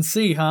wait and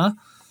see, huh?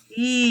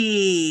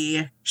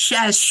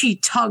 As she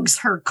tugs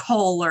her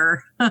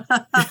collar.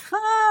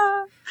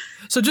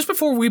 So just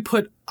before we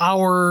put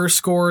our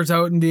scores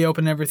out in the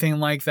open and everything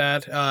like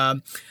that,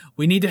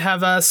 we need to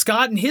have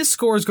Scott and his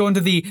scores go into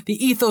the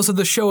ethos of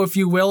the show, if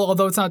you will,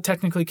 although it's not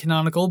technically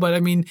canonical, but I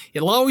mean,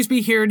 it'll always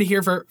be here to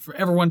hear for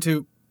everyone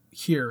to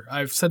hear.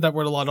 I've said that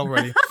word a lot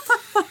already.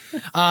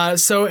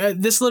 So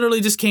this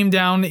literally just came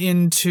down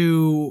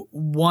into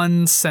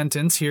one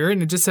sentence here,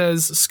 and it just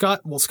says,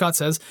 Scott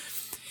says,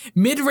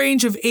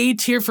 mid-range of A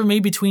tier for me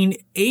between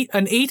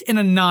an 8 and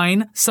a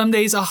 9. Some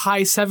days a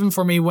high 7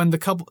 for me when the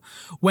couple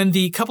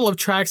of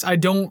tracks I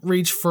don't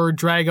reach for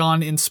drag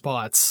on in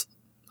spots.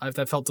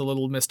 That felt a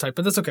little mistyped,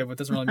 but that's okay. It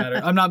doesn't really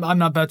matter. I'm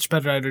not much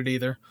better at it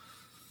either.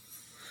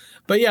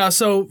 But yeah,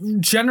 so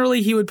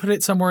generally he would put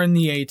it somewhere in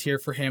the A tier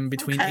for him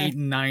between 80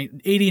 and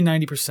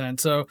 90%.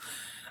 So,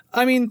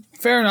 I mean,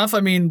 fair enough. I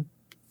mean,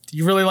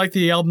 you really like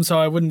the album, so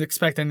I wouldn't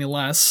expect any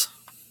less.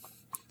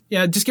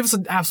 Yeah, just give us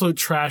an absolute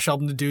trash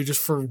album to do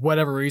just for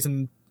whatever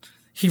reason.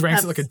 He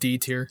ranks it like a D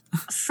tier.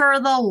 For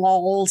the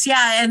lulz.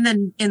 Yeah, and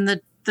then in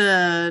the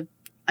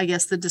I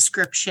guess the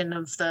description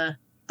of the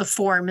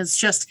form is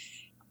just,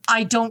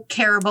 I don't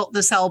care about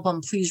this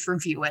album, please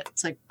review it.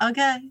 It's like,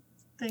 okay,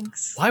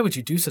 thanks. Why would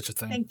you do such a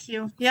thing? Thank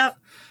you. Yep.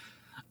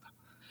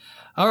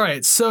 All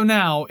right, so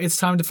now it's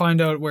time to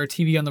find out where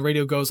TV on the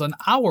Radio goes on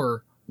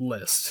our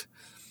list.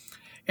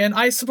 And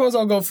I suppose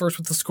I'll go first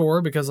with the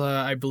score because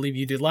I believe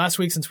you did last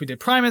week since we did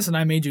Primus and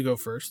I made you go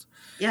first.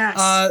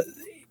 Yes.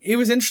 It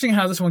was interesting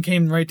how this one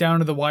came right down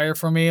to the wire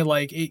for me,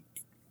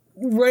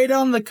 right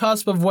on the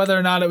cusp of whether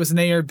or not it was an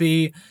A or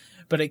B,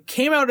 but it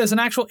came out as an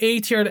actual A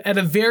tier at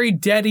a very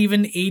dead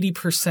even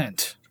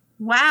 80%.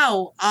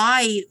 Wow,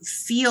 I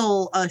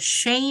feel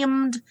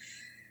ashamed.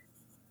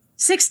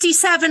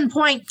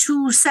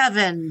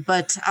 67.27,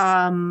 but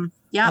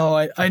yeah.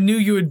 Oh, I knew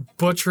you would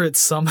butcher it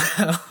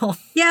somehow.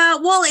 Yeah,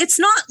 well, it's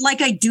not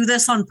like I do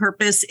this on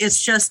purpose.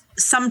 It's just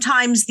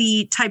sometimes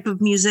the type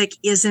of music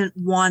isn't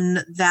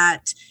one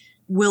that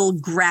will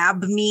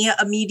grab me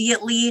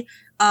immediately.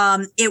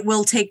 It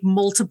will take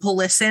multiple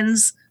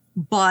listens,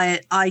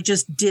 but I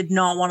just did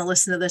not want to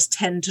listen to this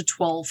 10 to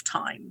 12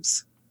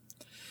 times.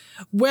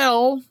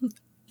 Well,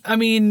 I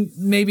mean,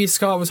 maybe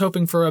Scott was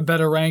hoping for a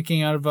better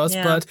ranking out of us,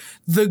 but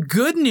the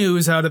good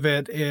news out of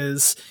it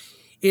is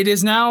it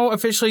is now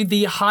officially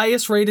the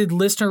highest rated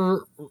listener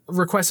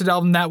requested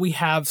album that we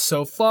have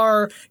so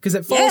far because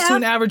it falls to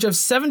an average of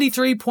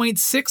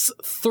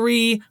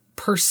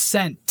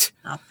 73.63%.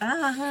 Not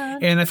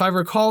bad. And if I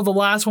recall, the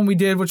last one we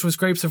did, which was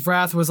Grapes of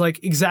Wrath, was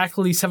like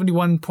exactly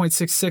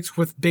 71.66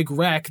 with Big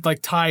Wreck, like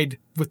tied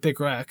with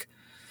Big Wreck.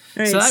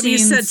 Right, so that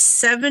means you said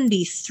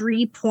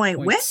 73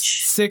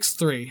 which?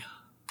 63.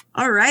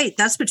 All right,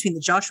 that's between the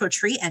Joshua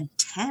Tree and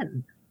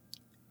 10.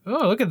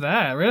 Oh, look at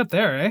that. Right up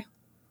there, eh?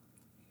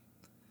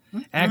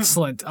 Mm-hmm.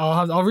 Excellent.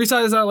 I'll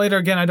resize that later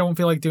again. I don't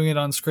feel like doing it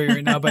on screen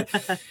right now, but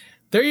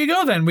there you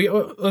go then.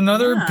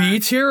 Another B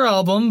tier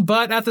album,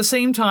 but at the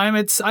same time,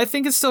 I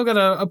think it's still got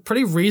a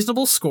pretty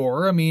reasonable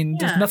score. I mean,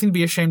 there's nothing to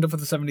be ashamed of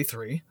with the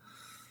 73.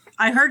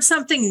 I heard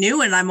something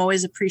new and I'm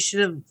always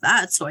appreciative of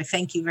that, so I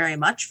thank you very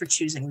much for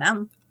choosing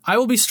them. I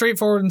will be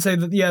straightforward and say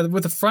that,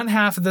 with the front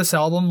half of this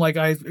album,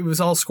 it was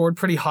all scored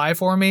pretty high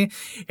for me.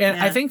 And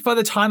I think by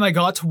the time I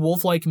got to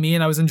Wolf Like Me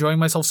and I was enjoying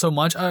myself so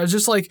much, I was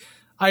just like,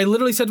 I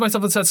literally said to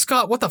myself and said,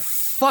 Scott, what the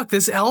fuck,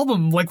 this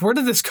album? Like, where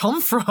did this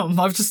come from?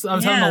 I was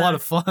having a lot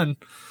of fun.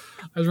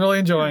 I was really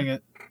enjoying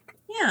it.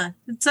 Yeah.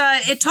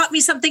 It taught me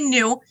something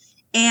new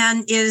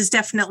and is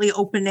definitely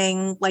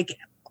opening, like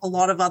a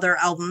lot of other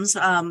albums,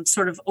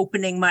 sort of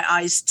opening my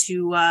eyes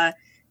to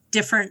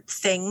different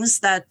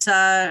things that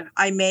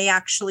I may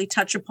actually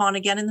touch upon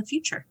again in the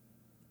future.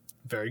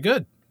 Very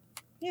good.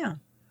 Yeah.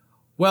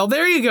 Well,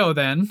 there you go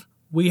then.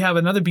 We have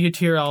another B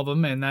tier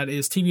album, and that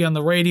is TV on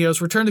the Radio's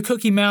Return to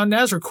Cookie Mountain,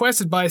 as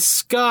requested by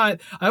Scott.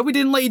 I hope we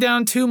didn't let you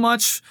down too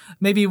much.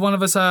 Maybe one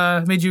of us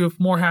made you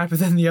more happy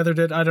than the other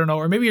did. I don't know.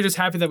 Or maybe you're just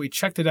happy that we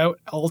checked it out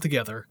all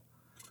together.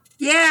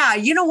 Yeah,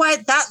 you know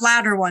what? That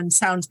latter one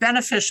sounds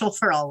beneficial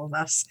for all of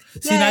us.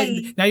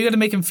 See, now you got to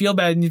make him feel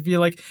bad, and you'd be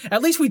like,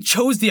 at least we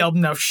chose the album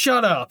now.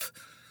 Shut up.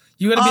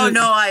 You got to be.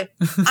 No, I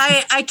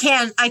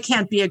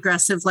can't be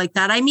aggressive like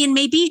that. I mean,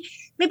 maybe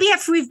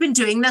after we've been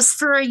doing this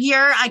for a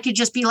year, I could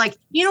just be like,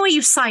 you know what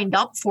you signed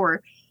up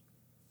for?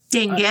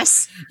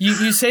 dingus.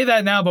 You say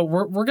that now, but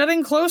we're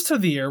getting close to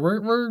the year.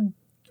 We're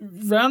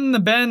rounding the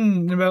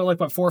bend in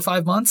about 4 or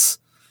 5 months.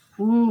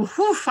 Ooh,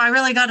 whew, I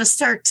really got to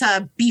start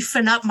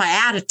beefing up my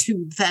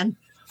attitude then.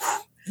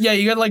 Yeah,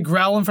 you got to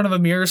growl in front of a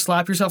mirror,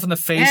 slap yourself in the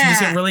face, and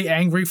just get really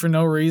angry for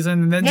no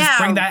reason, and then just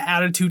bring that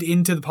attitude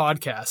into the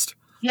podcast.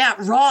 Yeah,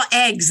 raw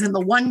eggs, and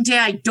the one day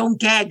I don't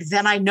gag,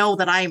 then I know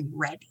that I'm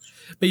ready.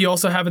 But you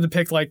also happen to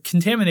pick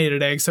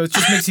contaminated eggs, so it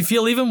just makes you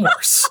feel even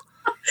worse.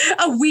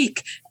 A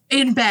week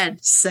in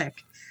bed,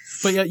 sick.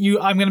 But yeah,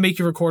 I'm going to make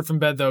you record from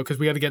bed though, because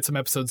we got to get some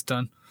episodes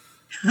done.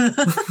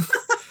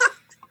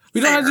 We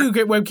don't have to do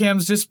great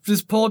webcams.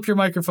 Just pull up your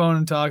microphone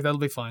and talk. That'll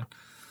be fine.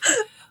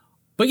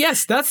 But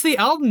yes, that's the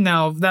album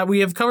now that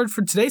we have covered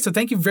for today. So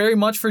thank you very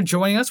much for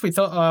joining us. We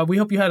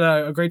hope you had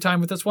a great time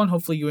with this one.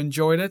 Hopefully you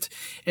enjoyed it.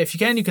 If you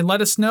can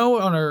let us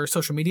know on our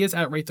social medias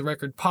at Rate the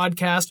Record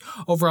Podcast,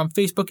 over on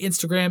Facebook,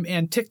 Instagram,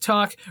 and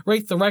TikTok.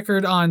 Rate the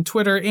Record on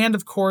Twitter, and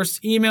of course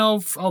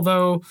email.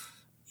 Although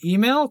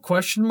email ?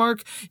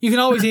 You can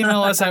always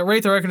email us at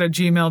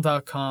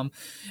ratetherecord@gmail.com.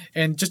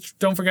 And just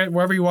don't forget,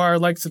 wherever you are,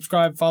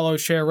 subscribe, follow,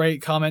 share,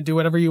 rate, comment, do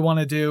whatever you want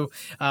to do.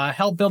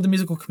 Help build the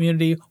musical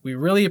community. We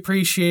really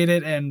appreciate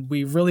it, and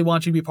we really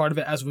want you to be part of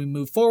it as we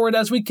move forward,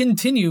 as we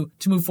continue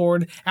to move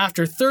forward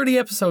after 30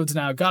 episodes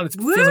now. God, it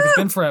feels like it's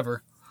been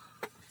forever.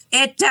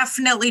 It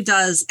definitely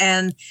does.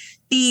 And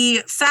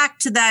the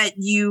fact that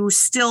you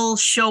still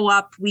show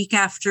up week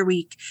after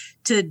week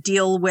to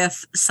deal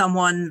with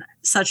someone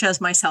such as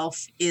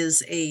myself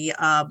is a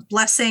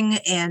blessing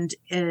and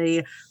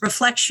a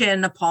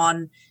reflection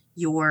upon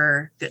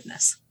your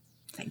goodness.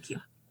 Thank you.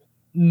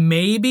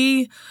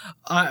 Maybe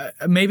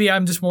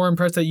I'm just more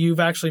impressed that you've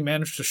actually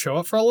managed to show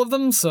up for all of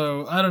them.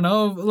 So I don't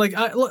know.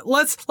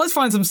 Let's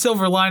find some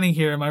silver lining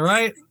here. Am I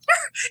right?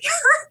 You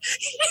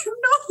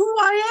know who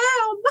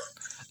I am.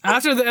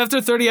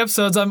 After 30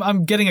 episodes,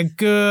 I'm getting a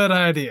good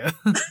idea.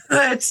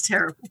 It's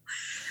terrible.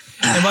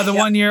 And by the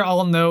 1 year,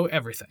 I'll know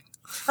everything.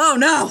 Oh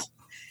no.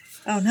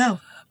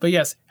 But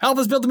yes, help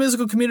us build the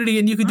musical community,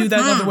 and you can do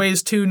that in other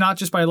ways too, not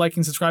just by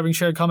liking, subscribing,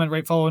 share, comment,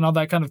 rate, follow, and all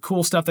that kind of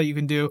cool stuff that you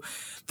can do.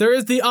 There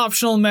is the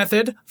optional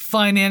method,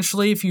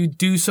 financially, if you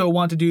do so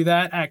want to do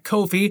that, at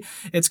Ko-fi.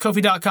 It's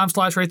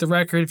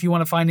ko-fi.com/ratetherecord. If you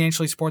want to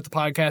financially support the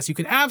podcast, you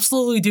can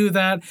absolutely do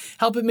that.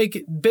 Help it make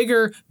it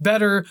bigger,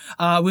 better.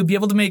 We'll be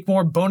able to make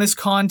more bonus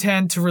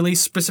content to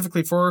release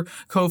specifically for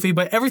Ko-fi,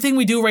 but everything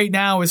we do right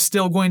now is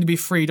still going to be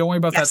free. Don't worry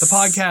about that. The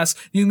podcast,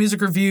 new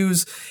music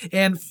reviews,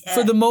 and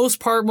for the most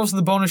part, most of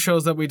the bonus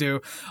shows that we do,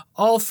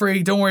 all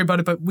free. Don't worry about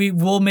it, but we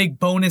will make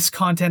bonus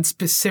content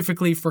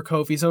specifically for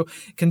Ko-fi. So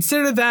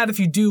consider that if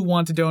you do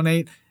want to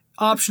donate.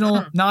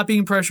 Optional, not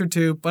being pressured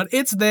to, but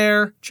it's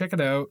there. Check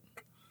it out.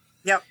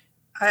 Yep.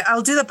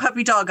 I'll do the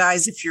puppy dog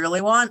eyes if you really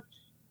want,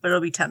 but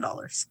it'll be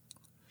 $10.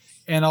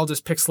 And I'll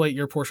just pixelate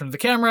your portion of the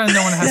camera and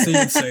no one has to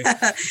even see.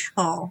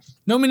 Oh.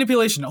 No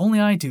manipulation. Only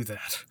I do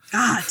that.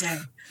 God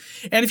dang.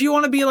 And if you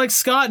want to be like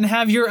Scott and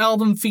have your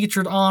album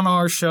featured on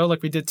our show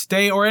like we did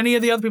today, or any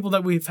of the other people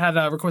that we've had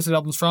requested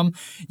albums from,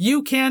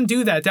 you can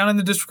do that. Down in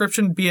the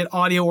description, be it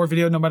audio or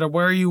video, no matter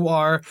where you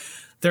are,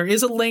 there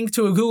is a link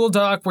to a Google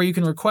Doc where you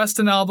can request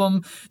an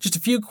album, just a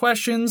few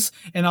questions,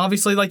 and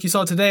obviously, like you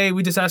saw today,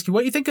 we just ask you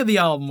what you think of the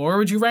album, where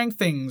would you rank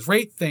things,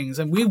 rate things,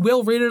 and we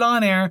will rate it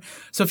on air.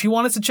 So if you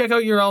want us to check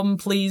out your album,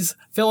 please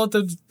fill out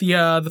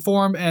the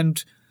form,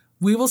 and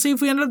we will see if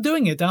we end up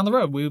doing it down the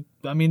road.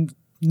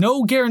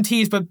 No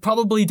guarantees, but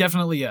probably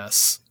definitely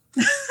yes.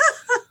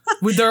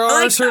 There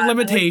are certain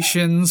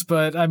limitations,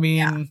 but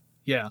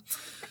yeah.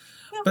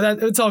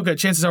 But it's all good.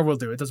 Chances are we'll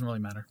do it. It doesn't really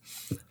matter.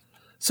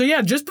 So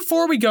yeah, just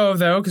before we go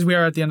though, because we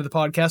are at the end of the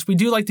podcast, we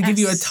do like to give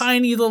you a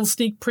tiny little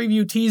sneak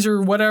preview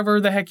teaser,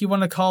 whatever the heck you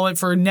want to call it,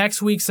 for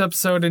next week's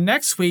episode. And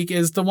next week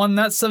is the one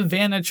that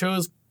Savannah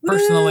chose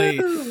personally.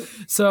 Woo!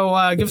 So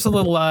give us a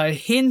little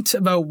hint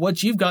about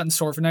what you've got in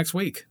store for next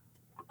week.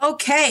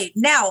 Okay.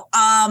 Now,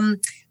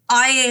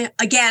 I,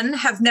 again,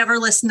 have never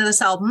listened to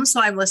this album,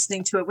 so I'm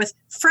listening to it with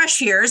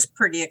fresh ears.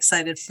 Pretty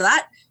excited for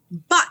that.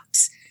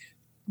 But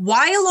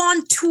while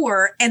on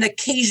tour and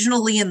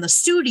occasionally in the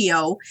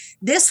studio,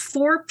 this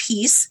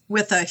 4-piece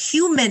with a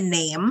human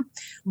name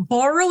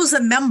borrows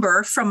a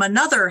member from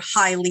another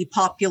highly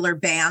popular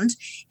band,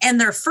 and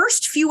their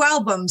first few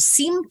albums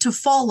seem to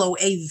follow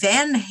a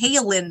Van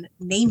Halen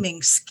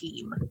naming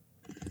scheme.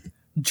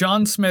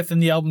 John Smith in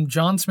the album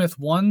John Smith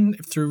 1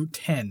 through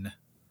 10.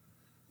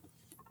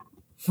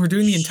 We're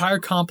doing the entire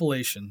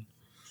compilation.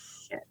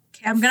 Shit.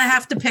 Okay, I'm going to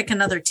have to pick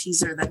another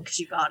teaser then because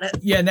you got it.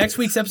 Yeah, next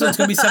week's episode's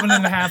going to be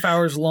 7.5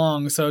 hours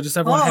long, so just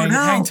everyone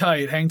hang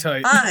tight.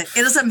 It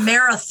is a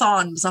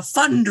marathon. It's a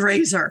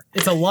fundraiser.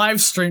 It's a live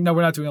stream. No,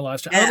 we're not doing a live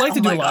stream. I would like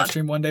to do a live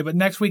stream one day, but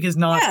next week is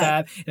not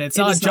that, and it's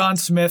not John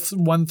Smith's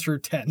 1 through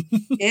 10.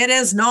 It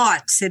is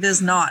not. It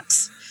is not.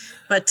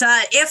 But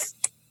if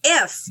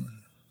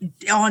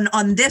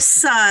on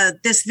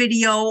this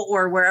video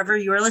or wherever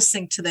you are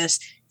listening to this,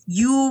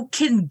 you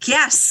can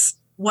guess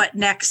what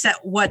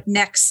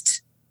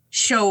next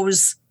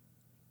show's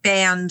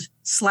band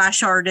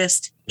 /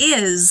 artist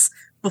is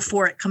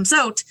before it comes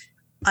out,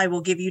 I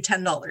will give you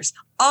 $10.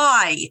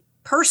 I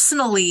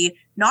personally,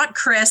 not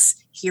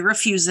Chris, he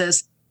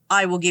refuses.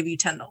 I will give you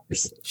 $10.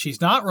 She's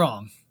not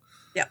wrong.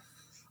 Yeah.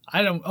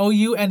 I don't owe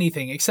you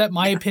anything except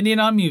my opinion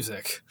on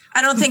music.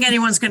 I don't think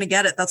anyone's going to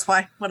get it. That's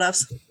why. What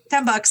else?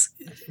 $10.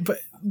 But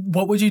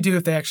what would you do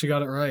if they actually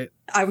got it right?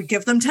 I would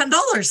give them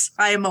 $10.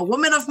 I am a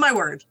woman of my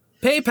word.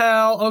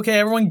 PayPal. Okay,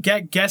 everyone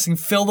get guessing.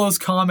 Fill those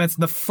comments.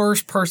 The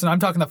first person, I'm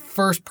talking the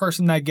first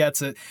person that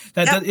gets it,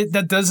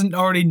 that doesn't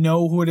already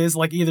know who it is,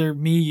 like either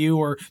me, you,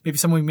 or maybe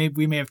someone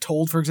we may have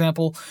told, for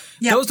example.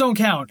 Yep. Those don't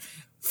count.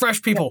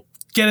 Fresh people,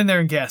 get in there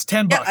and guess.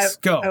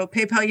 $10. Go. I will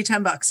PayPal you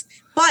 $10.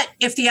 But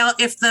if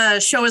the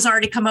show has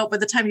already come out by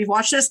the time you've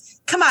watched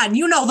this, come on,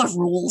 you know the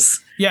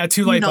rules. Yeah,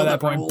 too late by that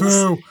point. Rules.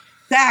 Boo.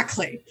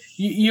 Exactly.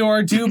 You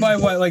are due by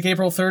what, like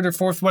April 3rd or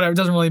 4th, whatever. It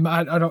doesn't really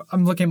matter.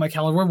 I'm looking at my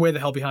calendar. We're way the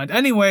hell behind.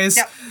 Anyways,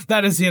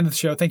 That is the end of the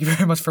show. Thank you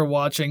very much for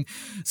watching.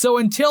 So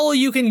until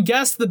you can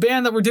guess the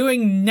band that we're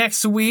doing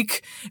next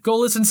week, go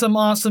listen to some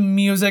awesome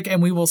music,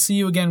 and we will see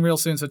you again real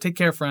soon. So take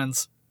care,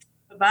 friends.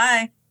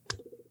 Bye-bye.